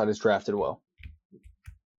receivers. I just drafted well.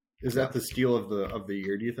 Is that the steal of the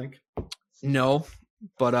year, do you think? No,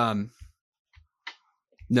 but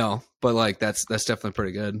like that's definitely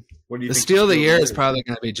pretty good. What do you The think steal of the year is probably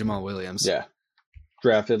going to be Jamal Williams. Yeah.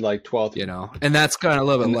 Drafted like 12th. You know, and that's kind of a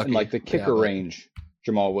little bit lucky. In like the kicker range,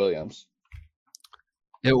 Jamal Williams.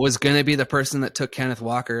 It was going to be the person that took Kenneth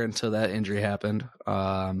Walker until that injury happened.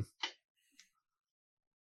 Who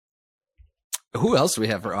else do we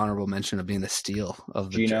have for honorable mention of being the steal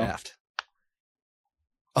of the draft?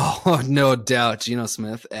 Oh, no doubt. Geno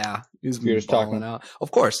Smith. Yeah. He's been balling out.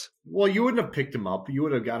 Of course. Well, you wouldn't have picked him up. You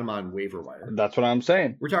would have got him on waiver wire. That's what I'm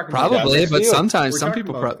saying. We're talking probably, but sometimes some talking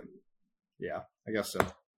people about, yeah, I guess so.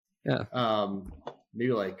 Yeah.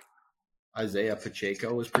 Maybe like Isaiah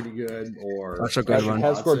Pacheco was pretty good, or that's a good one.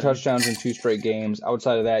 Has scored touchdowns in 2 straight games.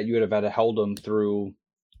 Outside of that, you would have had to held him through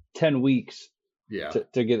 10 weeks to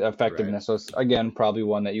get effectiveness. Right. So it's, again, probably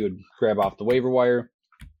one that you would grab off the waiver wire,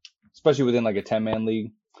 especially within like a 10-man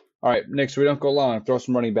league. All right, Nick, so we don't go long. Throw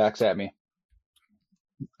some running backs at me.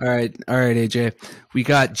 All right, AJ. We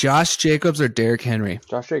got Josh Jacobs or Derrick Henry?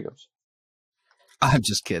 Josh Jacobs. I'm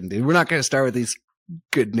just kidding, dude. We're not going to start with these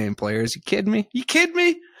good name players. You kidding me?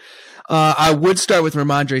 I would start with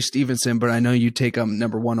Ramondre Stevenson, but I know you take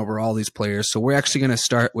number 1 over all these players. So we're actually going to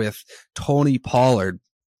start with Tony Pollard.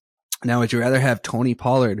 Now, would you rather have Tony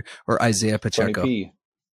Pollard or Isaiah Pacheco?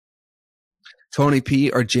 Tony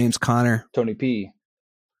P or James Conner? Tony P.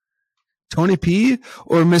 Tony P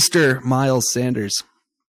or Mr. Miles Sanders?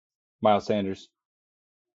 Miles Sanders.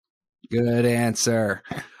 Good answer.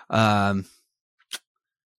 I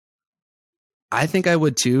think I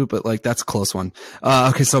would too, but like that's a close one.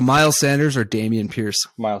 Okay, so Miles Sanders or Dameon Pierce?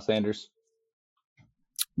 Miles Sanders.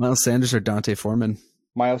 Miles Sanders or Dante Foreman?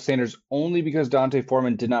 Miles Sanders only because Dante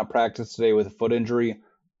Foreman did not practice today with a foot injury.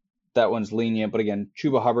 That one's lenient, but again,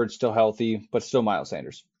 Chuba Hubbard's still healthy, but still Miles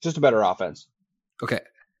Sanders. Just a better offense. Okay.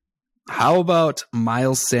 How about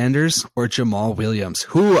Miles Sanders or Jamal Williams,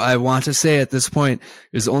 who I want to say at this point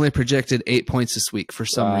is only projected 8 points this week for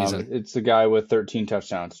some reason? It's the guy with 13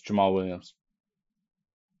 touchdowns, Jamal Williams.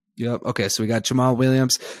 Yep. Okay, so we got Jamal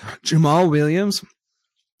Williams. Jamal Williams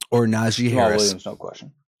or Najee Jamal Harris? Williams, no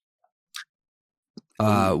question.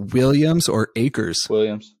 Williams or Akers?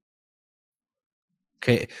 Williams.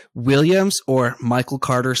 Okay. Williams or Michael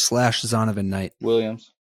Carter / Zonovan Knight?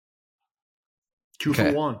 Williams. 2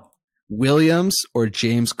 for 1. Williams or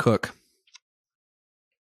James Cook?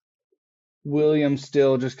 Williams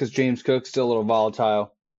still, just because James Cook's still a little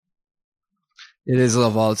volatile. It is a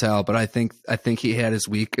little volatile, but I think he had his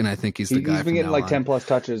week, and I think he's the guy. He's been getting like 10+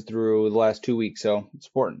 touches through the last 2 weeks, so it's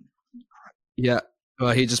important. Yeah.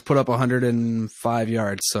 He just put up 105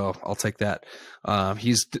 yards, so I'll take that. I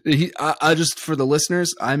just, for the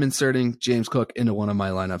listeners, I'm inserting James Cook into one of my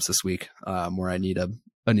lineups this week, where I need a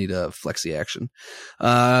flexi action.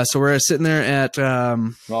 So we're sitting there at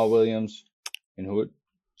Jamal Williams and who?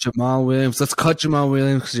 Jamal Williams. Let's cut Jamal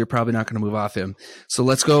Williams because you're probably not going to move off him. So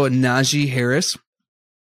let's go Najee Harris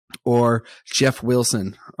or Jeff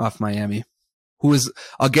Wilson off Miami, who is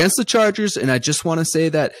against the Chargers, and I just want to say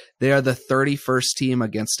that they are the 31st team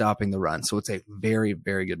against stopping the run. So it's a very,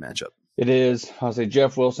 very good matchup. It is. I'll say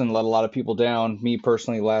Jeff Wilson let a lot of people down. Me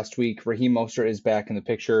personally last week. Raheem Mostert is back in the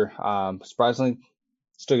picture. Surprisingly,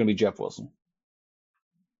 still going to be Jeff Wilson.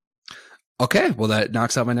 Okay, well that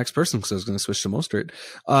knocks out my next person because I was going to switch to Mostert.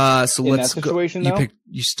 So in let's that situation, go. though,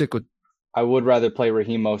 you stick with. I would rather play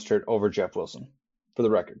Raheem Mostert over Jeff Wilson, for the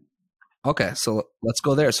record. Okay, so let's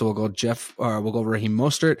go there. So we'll go we'll go Raheem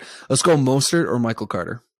Mostert. Let's go Mostert or Michael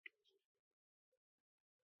Carter.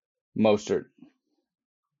 Mostert.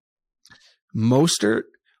 Mostert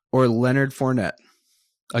or Leonard Fournette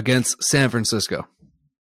against San Francisco.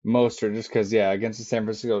 Mostert, just because, against the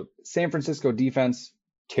San Francisco defense,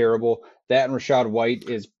 terrible. That and Rachaad White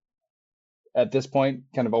is, at this point,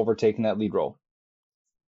 kind of overtaking that lead role.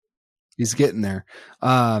 He's getting there.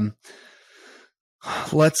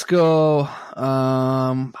 Let's go.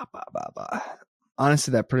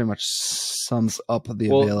 Honestly, that pretty much sums up the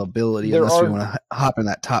availability, unless we want to hop in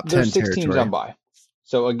that top 10 there's 6 territory. teams on bye.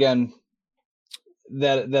 So, again,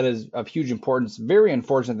 that is of huge importance. Very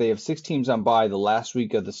unfortunate they have 6 teams on bye the last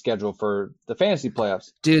week of the schedule for the fantasy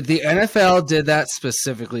playoffs. Dude, the NFL did that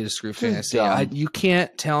specifically to screw fantasy. dumb. You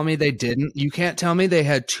can't tell me they didn't. You can't tell me they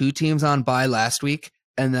had 2 teams on bye last week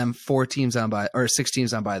and then 4 teams on bye or 6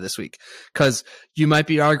 teams on bye this week. Because you might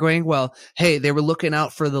be arguing, well, hey, they were looking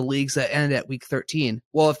out for the leagues that ended at week 13.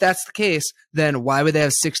 Well, if that's the case, then why would they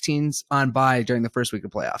have 6 teams on bye during the first week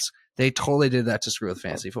of playoffs? They totally did that to screw with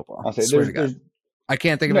fantasy football. I'll say Swear to God. I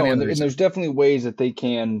can't think of any other and reason. there's definitely ways that they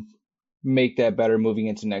can make that better moving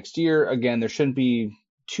into next year. Again, there shouldn't be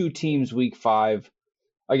 2 teams week 5.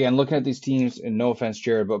 Again, looking at these teams, and no offense,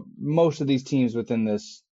 Jared, but most of these teams within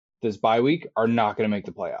this bye week are not going to make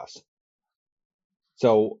the playoffs.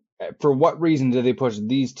 So for what reason did they push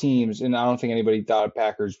these teams? And I don't think anybody thought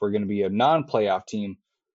Packers were going to be a non-playoff team.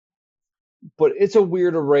 But it's a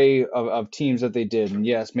weird array of teams that they did. And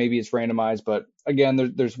yes, maybe it's randomized, but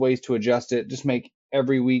again, there's ways to adjust it. Just make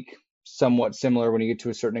every week somewhat similar when you get to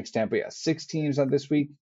a certain extent. But yeah, 6 teams on this week.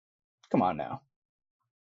 Come on now.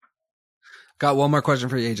 Got one more question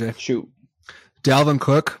for you, AJ. Shoot. Dalvin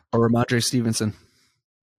Cook or Ramondre Stevenson?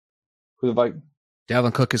 Who the Vikings?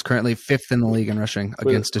 Dalvin Cook is currently 5th in the league in rushing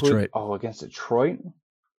against Detroit. Against Detroit?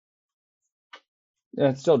 Yeah,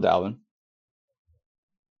 it's still Dalvin.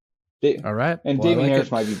 All right. And Well, Damien I like Harris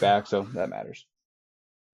it. might be back, so that matters.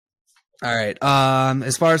 All right.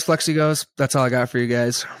 As far as Flexi goes, that's all I got for you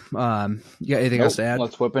guys. You got anything else to add?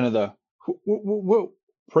 Let's whip into the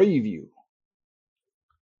preview.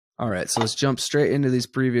 All right. So let's jump straight into these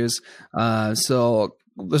previews. So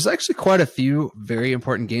there's actually quite a few very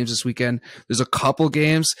important games this weekend. There's a couple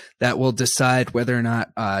games that will decide whether or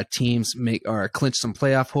not teams make or clinch some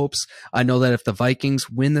playoff hopes. I know that if the Vikings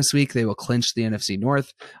win this week, they will clinch the NFC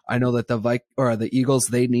North. I know that the Eagles,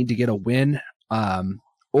 they need to get a win.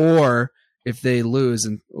 Or if they lose,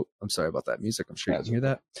 and I'm sorry about that music, I'm sure you can hear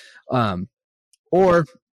that. Or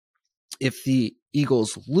if the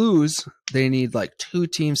Eagles lose, they need like 2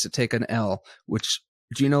 teams to take an L, which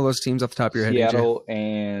do you know those teams off the top of your head? Seattle AJ?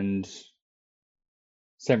 and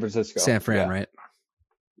San Francisco. San Fran, Yeah. right?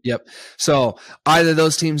 Yep. So either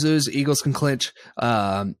those teams lose, Eagles can clinch.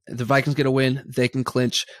 The Vikings get a win, they can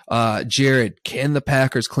clinch. Jared, can the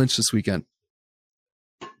Packers clinch this weekend?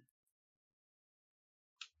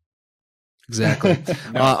 Exactly.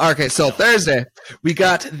 Okay, so Thursday we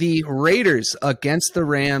got the Raiders against the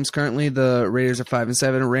Rams. Currently, the Raiders are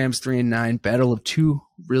 5-7, Rams 3-9. Battle of 2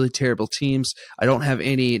 really terrible teams. I don't have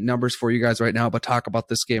any numbers for you guys right now, but talk about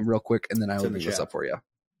this game real quick, and then I will bring this up for you.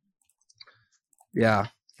 Yeah,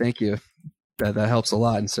 thank you. That helps a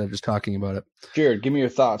lot instead of just talking about it. Jared, give me your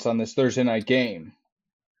thoughts on this Thursday night game.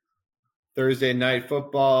 Thursday night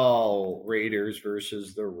football, Raiders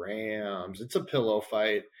versus the Rams. It's a pillow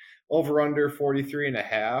fight. Over under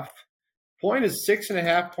 43.5. Point is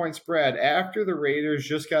 6.5 point spread after the Raiders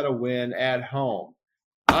just got a win at home.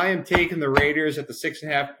 I am taking the Raiders at the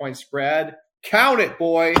 6.5 point spread. Count it,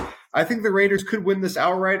 boy. I think the Raiders could win this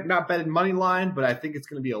outright. Not betting money line, but I think it's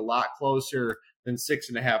going to be a lot closer than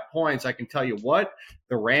 6.5 points. I can tell you what,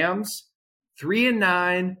 the Rams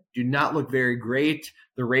 3-9 do not look very great.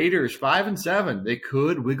 The Raiders 5-7. They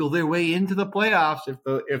could wiggle their way into the playoffs if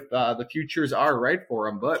the futures are right for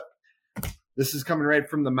them. But this is coming right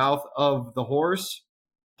from the mouth of the horse.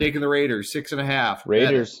 Taking the Raiders 6.5.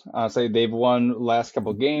 Raiders, I'll say they've won last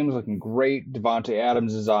couple games, looking great. Devontae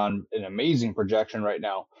Adams is on an amazing projection right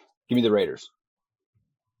now. Give me the Raiders.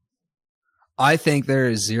 I think there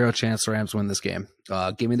is 0 chance the Rams win this game.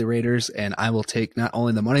 Give me the Raiders, and I will take not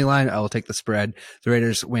only the money line, I will take the spread. The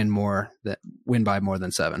Raiders win by more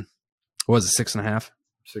than 7. What was it, 6.5?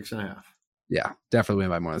 6.5. Yeah, definitely win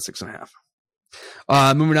by more than 6.5.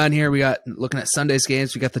 Moving on here, we got looking at Sunday's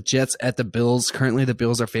games. We got the Jets at the Bills. Currently, the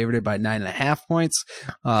Bills are favored by 9.5 points.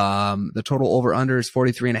 The total over under is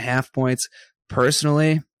 43.5 points.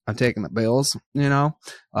 Personally, I'm taking the Bills,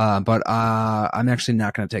 but I'm actually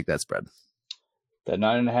not going to take that spread. That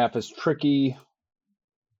 9.5 is tricky.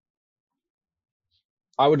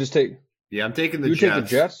 I would just take. Yeah, I'm taking the You Jets. take the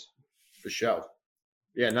Jets? For sure.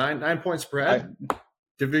 Yeah, 9 point spread.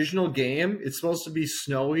 Divisional game. It's supposed to be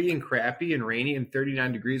snowy and crappy and rainy and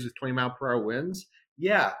 39 degrees with 20-mile-per-hour winds.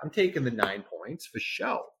 Yeah, I'm taking the 9 points for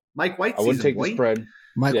sure. Mike White I wouldn't season, take boy. the spread.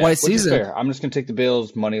 Mike Yeah, White which is season. fair. I'm just going to take the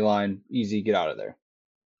Bills, money line, easy, get out of there.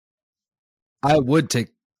 I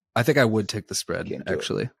think I would take the spread, Can't do it.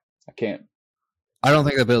 actually. I can't. I don't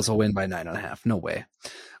think the Bills will win by 9.5. No way.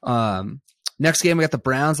 Next game, we got the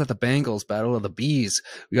Browns at the Bengals, battle of the Bees.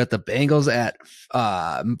 We got the Bengals at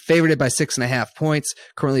favored by 6.5 points.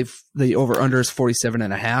 Currently, the over under is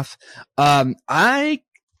 47.5. I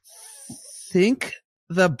think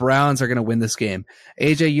the Browns are going to win this game.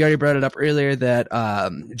 AJ, you already brought it up earlier that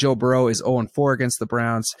Joe Burrow is 0-4 against the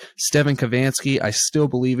Browns. Stephen Kavansky, I still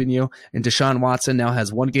believe in you. And Deshaun Watson now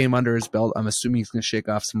has 1 game under his belt. I'm assuming he's going to shake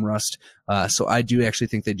off some rust. So I do actually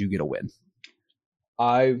think they do get a win.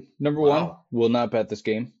 Number one, will not bet this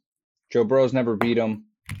game. Joe Burrow's never beat him.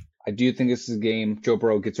 I do think this is a game Joe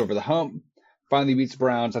Burrow gets over the hump, finally beats the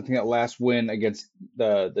Browns. I think that last win against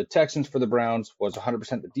the Texans for the Browns was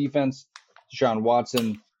 100% the defense. Deshaun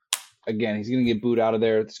Watson, again, he's going to get booed out of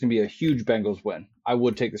there. It's going to be a huge Bengals win. I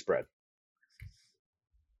would take the spread.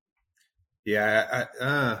 Yeah,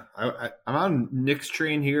 I'm on Nick's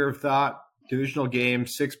train here of thought. Divisional game,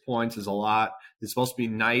 6 points is a lot. It's supposed to be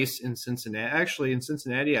nice in Cincinnati. Actually, in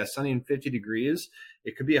Cincinnati, sunny and 50 degrees.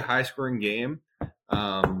 It could be a high-scoring game.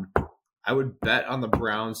 I would bet on the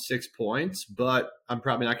Browns 6 points, but I'm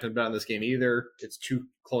probably not going to bet on this game either. It's too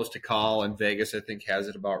close to call, and Vegas, I think, has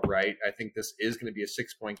it about right. I think this is going to be a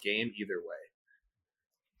 6-point game either way.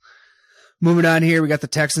 Moving on here, we got the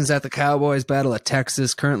Texans at the Cowboys, Battle of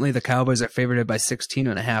Texas. Currently, the Cowboys are favored by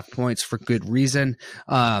 16.5 points for good reason.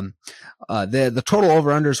 The total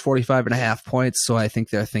over-under is 45.5 points, so I think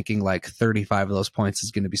they're thinking like 35 of those points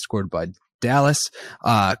is going to be scored by Dallas.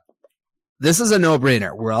 This is a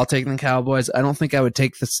no-brainer. We're all taking the Cowboys. I don't think I would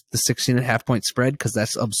take the 16.5 point spread because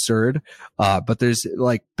that's absurd. But there's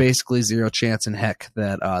like basically zero chance in heck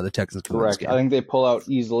that the Texans can win this game. I think they pull out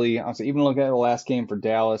easily. Honestly, even looking at the last game for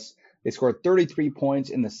Dallas, they scored 33 points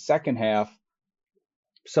in the second half.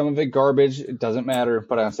 Some of it garbage. It doesn't matter.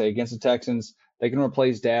 But I say against the Texans, they can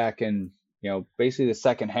replace Dak and, basically the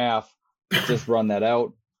second half, just run that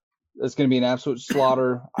out. It's going to be an absolute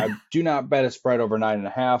slaughter. I do not bet a spread over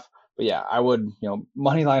 9.5. But yeah, I would,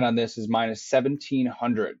 money line on this is minus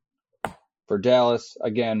 1,700 for Dallas.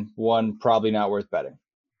 Again, one probably not worth betting.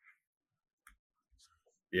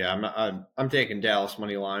 Yeah, I'm taking Dallas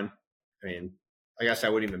money line. I mean, I guess I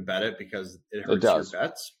wouldn't even bet it because it hurts your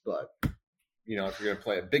bets. But if you're going to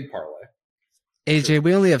play a big parlay, AJ,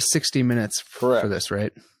 we only have 60 minutes for this,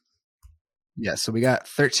 right? Yeah, so we got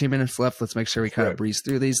 13 minutes left. Let's make sure we kind of breeze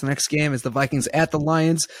through these. The next game is the Vikings at the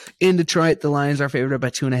Lions in Detroit. The Lions are favored by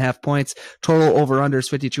 2.5 points. Total over-under is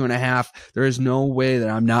 52.5. There is no way that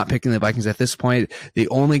I'm not picking the Vikings at this point. The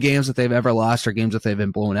only games that they've ever lost are games that they've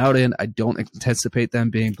been blown out in. I don't anticipate them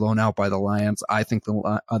being blown out by the Lions. I think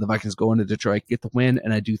the Vikings go into Detroit, get the win,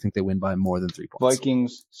 and I do think they win by more than 3 points.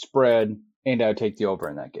 Vikings spread, and I would take the over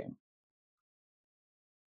in that game.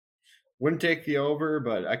 Wouldn't take the over,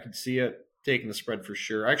 but I could see it. Taking the spread for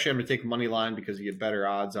sure. Actually, I'm going to take money line because you get better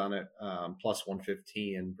odds on it, plus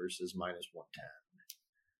 115 versus minus 110.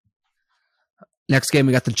 Next game,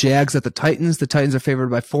 we got the Jags at the Titans. The Titans are favored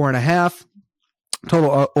by 4.5.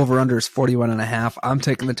 Total over-under is 41.5. I'm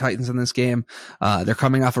taking the Titans in this game. They're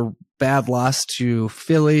coming off a bad loss to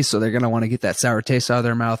Philly, so they're going to want to get that sour taste out of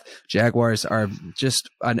their mouth. Jaguars are just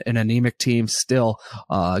an anemic team still.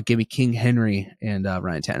 Give me King Henry and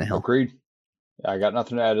Ryan Tannehill. Agreed. I got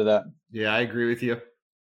nothing to add to that. Yeah, I agree with you.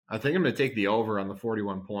 I think I'm going to take the over on the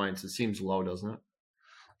 41 points. It seems low, doesn't it?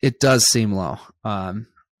 It does seem low.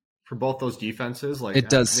 For both those defenses, it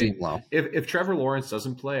does seem low. If Trevor Lawrence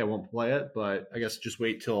doesn't play, I won't play it, but I guess just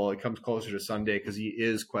wait till it comes closer to Sunday because he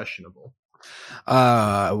is questionable.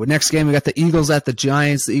 Next game, we got the Eagles at the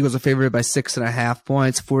Giants. The Eagles are favored by 6.5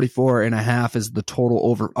 points. 44.5 is the total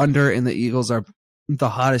over under, and the Eagles are the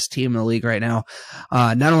hottest team in the league right now.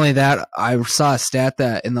 Not only that, I saw a stat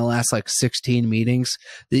that in the last 16 meetings,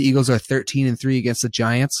 the Eagles are 13-3 against the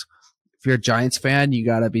Giants. If you're a Giants fan, you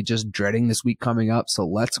got to be just dreading this week coming up. So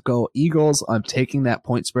let's go Eagles. I'm taking that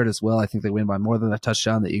point spread as well. I think they win by more than a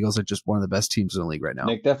touchdown. The Eagles are just one of the best teams in the league right now.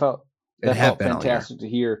 Nick, that felt fantastic to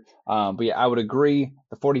hear. But yeah, I would agree.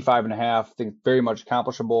 The 45.5, I think very much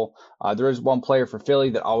accomplishable. There is one player for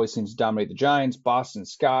Philly that always seems to dominate the Giants, Boston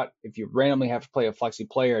Scott. If you randomly have to play a flexi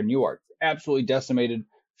player and you are absolutely decimated,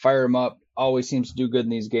 fire him up. Always seems to do good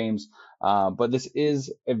in these games. But this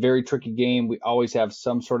is a very tricky game. We always have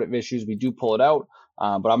some sort of issues. We do pull it out.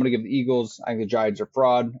 But I'm going to give the Eagles. I think the Giants are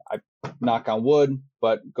fraud. I knock on wood,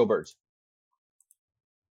 but go Birds.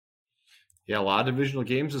 Yeah, a lot of divisional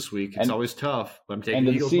games this week. It's always tough, but I'm taking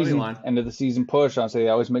the Eagles money line. End of the season push. I'll say they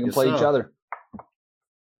always make them play each other.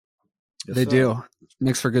 Yes, they do.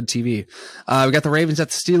 Makes for good TV. We got the Ravens at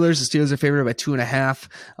the Steelers. The Steelers are favored by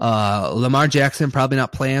 2.5. Lamar Jackson probably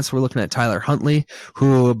not playing, so we're looking at Tyler Huntley,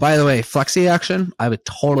 who, by the way, flexi action, I would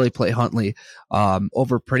totally play Huntley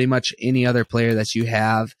over pretty much any other player that you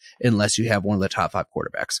have, unless you have one of the top 5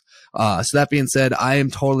 quarterbacks. So that being said, I am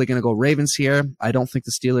totally going to go Ravens here. I don't think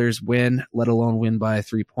the Steelers win, let alone win by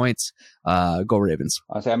 3 points. Go Ravens.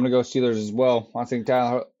 I'll say I'm going to go Steelers as well. I think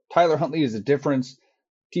Tyler Huntley is a difference.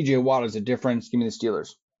 TJ Watt is a difference. Give me the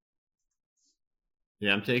Steelers.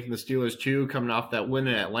 Yeah, I'm taking the Steelers too, coming off that win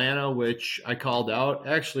in Atlanta, which I called out.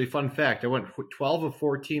 Actually, fun fact, I went 12 of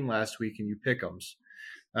 14 last week in you pick'ems.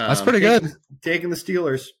 That's pretty good. Taking the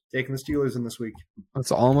Steelers in this week.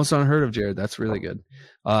 That's almost unheard of, Jared. That's really good.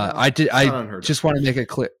 Not I unheard just of. want to make it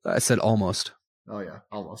clear. I said almost. Oh yeah,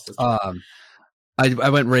 almost. I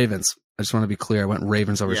went Ravens. I just want to be clear. I went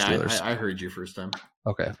Ravens over Steelers. I heard you first time.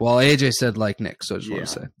 Okay. Well, AJ said like Nick, so I just want to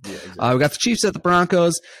say. Yeah, exactly. We got the Chiefs at the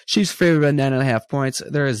Broncos. Chiefs favored by 9.5 points.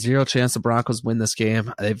 There is zero chance the Broncos win this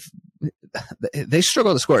game. They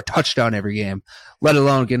struggle to score a touchdown every game, let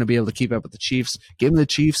alone going to be able to keep up with the Chiefs. Give me the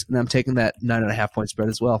Chiefs, and I'm taking that 9.5 point spread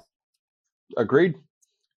as well. Agreed.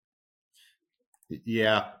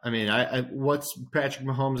 Yeah, I mean, I what's Patrick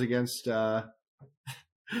Mahomes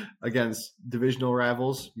against divisional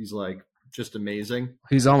rivals? He's like just amazing.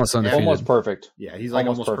 He's almost undefeated. Almost perfect. Yeah, he's like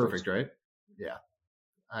almost perfect, right? Yeah.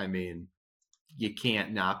 I mean, you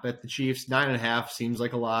can't not bet the Chiefs. 9.5 seems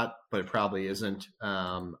like a lot, but it probably isn't.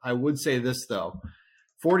 I would say this though.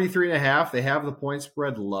 43.5, they have the point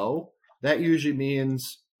spread low. That usually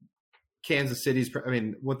means Kansas City's,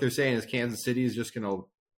 what they're saying is Kansas City is just going to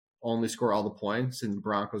only score all the points, and the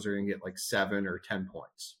Broncos are going to get like 7 or 10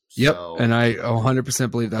 points. Yep, So, and I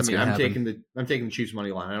 100% believe that's going to happen. I'm taking the Chiefs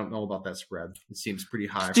money line. I don't know about that spread. It seems pretty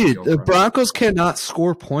high. Dude, the Broncos cannot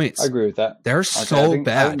score points. I agree with that. They're so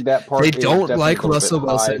bad. I think that part they don't like Russell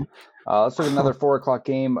Wilson. Let's look at another 4:00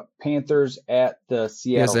 game. Panthers at the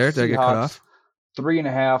Seattle Seahawks. Did I get cut off?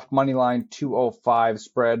 3.5 money line, 205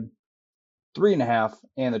 spread, 3.5,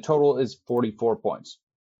 and the total is 44 points.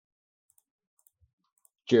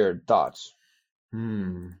 Jared, thoughts?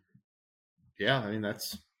 Yeah, I mean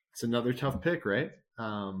it's another tough pick, right?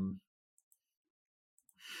 I'm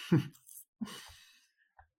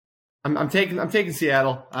taking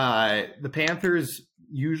Seattle. The Panthers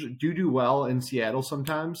usually do well in Seattle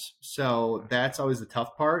sometimes, so that's always the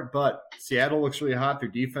tough part. But Seattle looks really hot. Their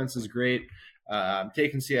defense is great. I'm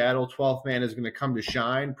taking Seattle. 12th man is going to come to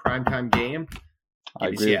shine. Primetime game. I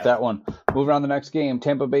agree with that one. Moving on to the next game,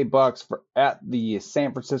 Tampa Bay Bucks at the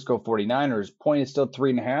San Francisco 49ers. Point is still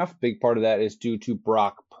 3.5. Big part of that is due to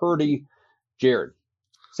Brock Purdy. Jared,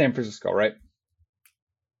 San Francisco, right?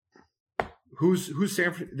 Who's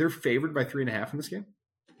San Francisco? They're favored by 3.5 in this game?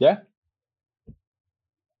 Yeah.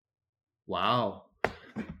 Wow.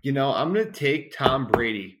 I'm going to take Tom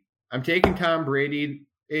Brady. I'm taking Tom Brady,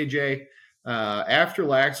 AJ. After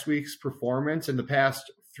last week's performance, in the past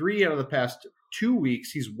 3 out of the past 2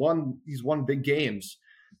 weeks, he's won big games.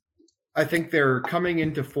 I think they're coming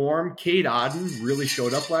into form. Cade Otton really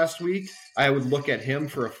showed up last week. I would look at him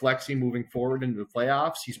for a flexi moving forward into the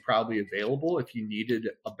playoffs. He's probably available if you needed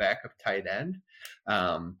a backup tight end.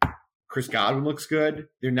 Chris Godwin looks good.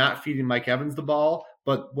 They're not feeding Mike Evans the ball,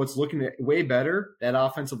 but what's looking way better, that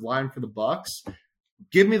offensive line for the Bucks.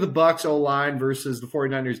 Give me the Bucks O-line versus the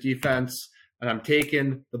 49ers defense. And I'm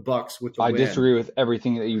taking the Bucks with the win. I disagree with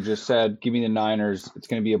everything that you just said. Give me the Niners. It's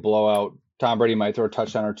going to be a blowout. Tom Brady might throw a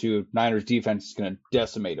touchdown or two. Niners defense is going to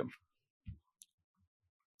decimate them.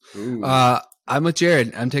 I'm with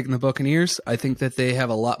Jared. I'm taking the Buccaneers. I think that they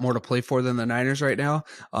have a lot more to play for than the Niners right now,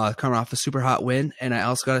 coming off a super hot win. And I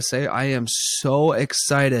also got to say, I am so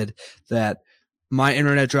excited that my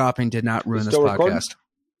internet dropping did not ruin this podcast. Recording?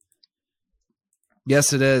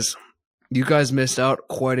 Yes, it is. You guys missed out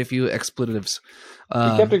quite a few expletives. We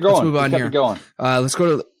kept it going. Let's move on here.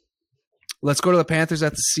 Let's go to the Panthers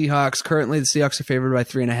at the Seahawks. Currently, the Seahawks are favored by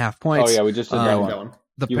 3.5 points. Oh yeah, we just did that one.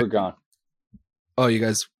 You were gone. Oh, you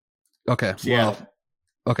guys. Okay. Seattle. Well,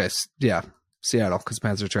 okay. Yeah, Seattle because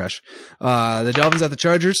Panthers are trash. The Dolphins at the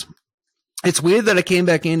Chargers. It's weird that I came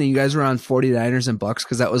back in and you guys were on 49ers and Bucks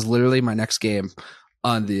because that was literally my next game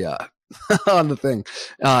on the on the thing.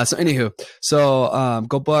 So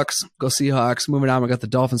go Bucks, go Seahawks. Moving on, we got the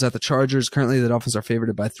Dolphins at the Chargers. Currently, the Dolphins are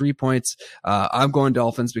favored by 3 points. I'm going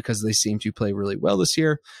Dolphins because they seem to play really well this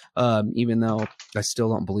year, even though I still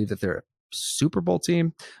don't believe that they're a Super Bowl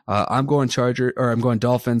team. I'm going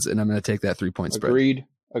Dolphins, and I'm going to take that 3 point spread.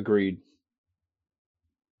 Agreed.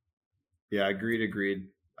 Yeah, agreed.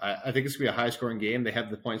 I think it's going to be a high-scoring game. They have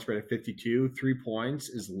the point spread at 52. 3 points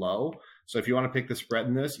is low. So if you want to pick the spread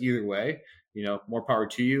in this, either way, more power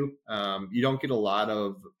to you. You don't get a lot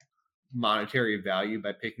of monetary value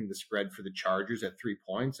by picking the spread for the Chargers at 3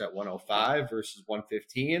 points at 105 versus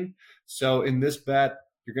 115. So in this bet,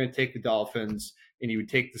 you're going to take the Dolphins, and you would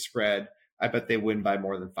take the spread. I bet they win by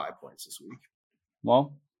more than 5 points this week.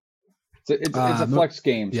 Well, it's a flex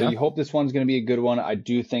game, so you hope this one's going to be a good one. I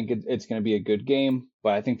do think it's going to be a good game,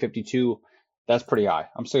 but I think 52, that's pretty high.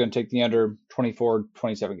 I'm still going to take the under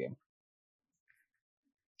 24-27 game.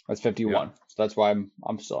 That's 51. Yeah. So that's why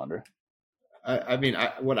I'm still under.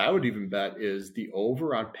 What I would even bet is the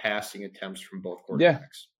over on passing attempts from both quarterbacks. Yeah,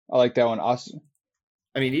 I like that one. Awesome.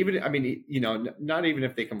 Not even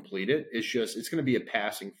if they complete it, it's going to be a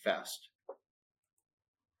passing fest.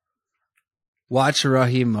 Watch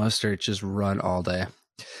Raheem Mostert just run all day.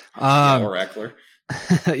 Or Eckler.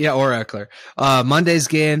 Yeah, or Eckler. Monday's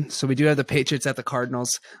game. So we do have the Patriots at the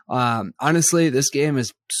Cardinals. Honestly, this game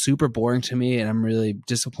is super boring to me, and I'm really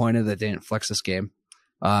disappointed that they didn't flex this game.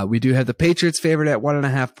 We do have the Patriots favored at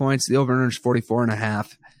 1.5 points. The over-under is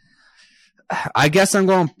 44.5. I guess I'm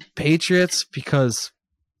going Patriots because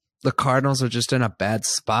the Cardinals are just in a bad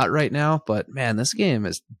spot right now. But man, this game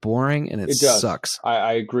is boring and it sucks.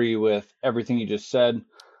 I agree with everything you just said.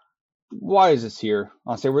 Why is this here?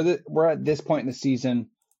 I'll say we're at this point in the season.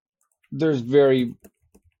 There's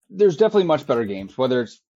definitely much better games, whether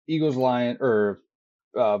it's Eagles Lions or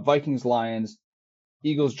Vikings Lions,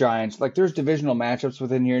 Eagles Giants. Like there's divisional matchups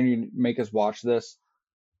within here, and you make us watch this.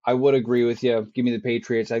 I would agree with you. Give me the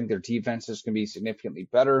Patriots. I think their defense is going to be significantly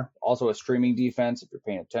better. Also a streaming defense if you're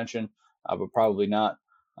paying attention, but probably not.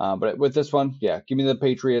 But with this one, yeah, give me the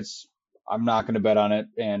Patriots. I'm not going to bet on it,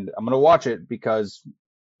 and I'm going to watch it because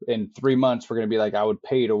in 3 months we're going to be like, I would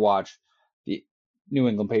pay to watch the New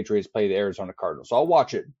England Patriots play the Arizona Cardinals. So I'll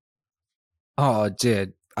watch it. Oh,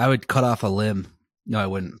 dude, I would cut off a limb. No, I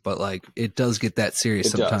wouldn't. But like, it does get that serious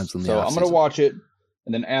sometimes. So I'm going to watch it,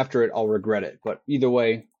 and then after it, I'll regret it. But either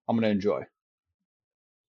way, I'm going to enjoy.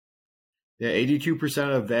 Yeah,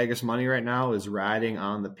 82% of Vegas money right now is riding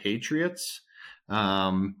on the Patriots,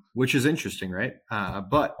 which is interesting, right?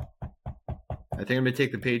 But I think I'm going to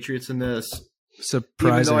take the Patriots in this.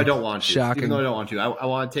 Surprising. Even though I don't want to. Shocking. Even though I don't want to. I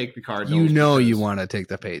want to take the Cardinals. You want to take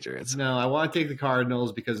the Patriots. No, I want to take the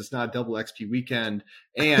Cardinals because it's not double XP weekend.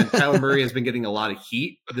 And Kyler Murray has been getting a lot of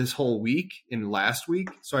heat this whole week and last week.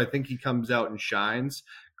 So I think he comes out and shines.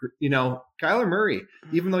 You know, Kyler Murray,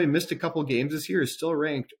 even though he missed a couple games this year, is still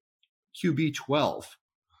ranked QB 12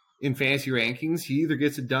 in fantasy rankings. He either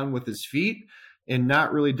gets it done with his feet and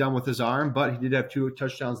not really done with his arm, but he did have 2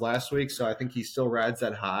 touchdowns last week, so I think he still rides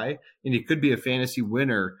that high, and he could be a fantasy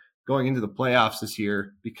winner going into the playoffs this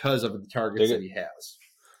year because of the targets that he has.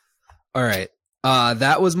 All right.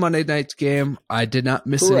 That was Monday night's game. I did not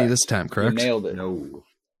miss any this time, correct? You nailed it. No.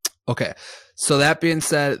 Okay. So that being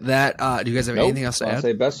said, do you guys have anything else to add? I'll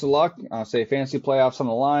say best of luck. I'll say fantasy playoffs on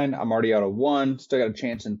the line. I'm already out of 1. Still got a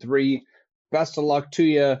chance in 3. Best of luck to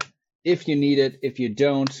you if you need it. If you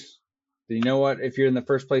don't, you know what? If you're in the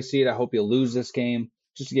first place seed, I hope you lose this game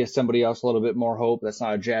just to give somebody else a little bit more hope. That's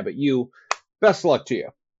not a jab at you. Best of luck to you.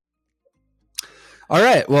 All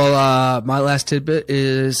right. Well, my last tidbit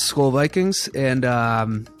is Skol Vikings, and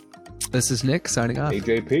this is Nick signing off.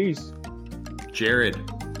 AJ, peace. Jared,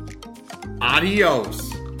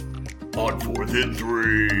 adios. On 4th and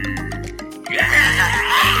 3.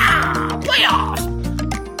 Yeah! Playoffs!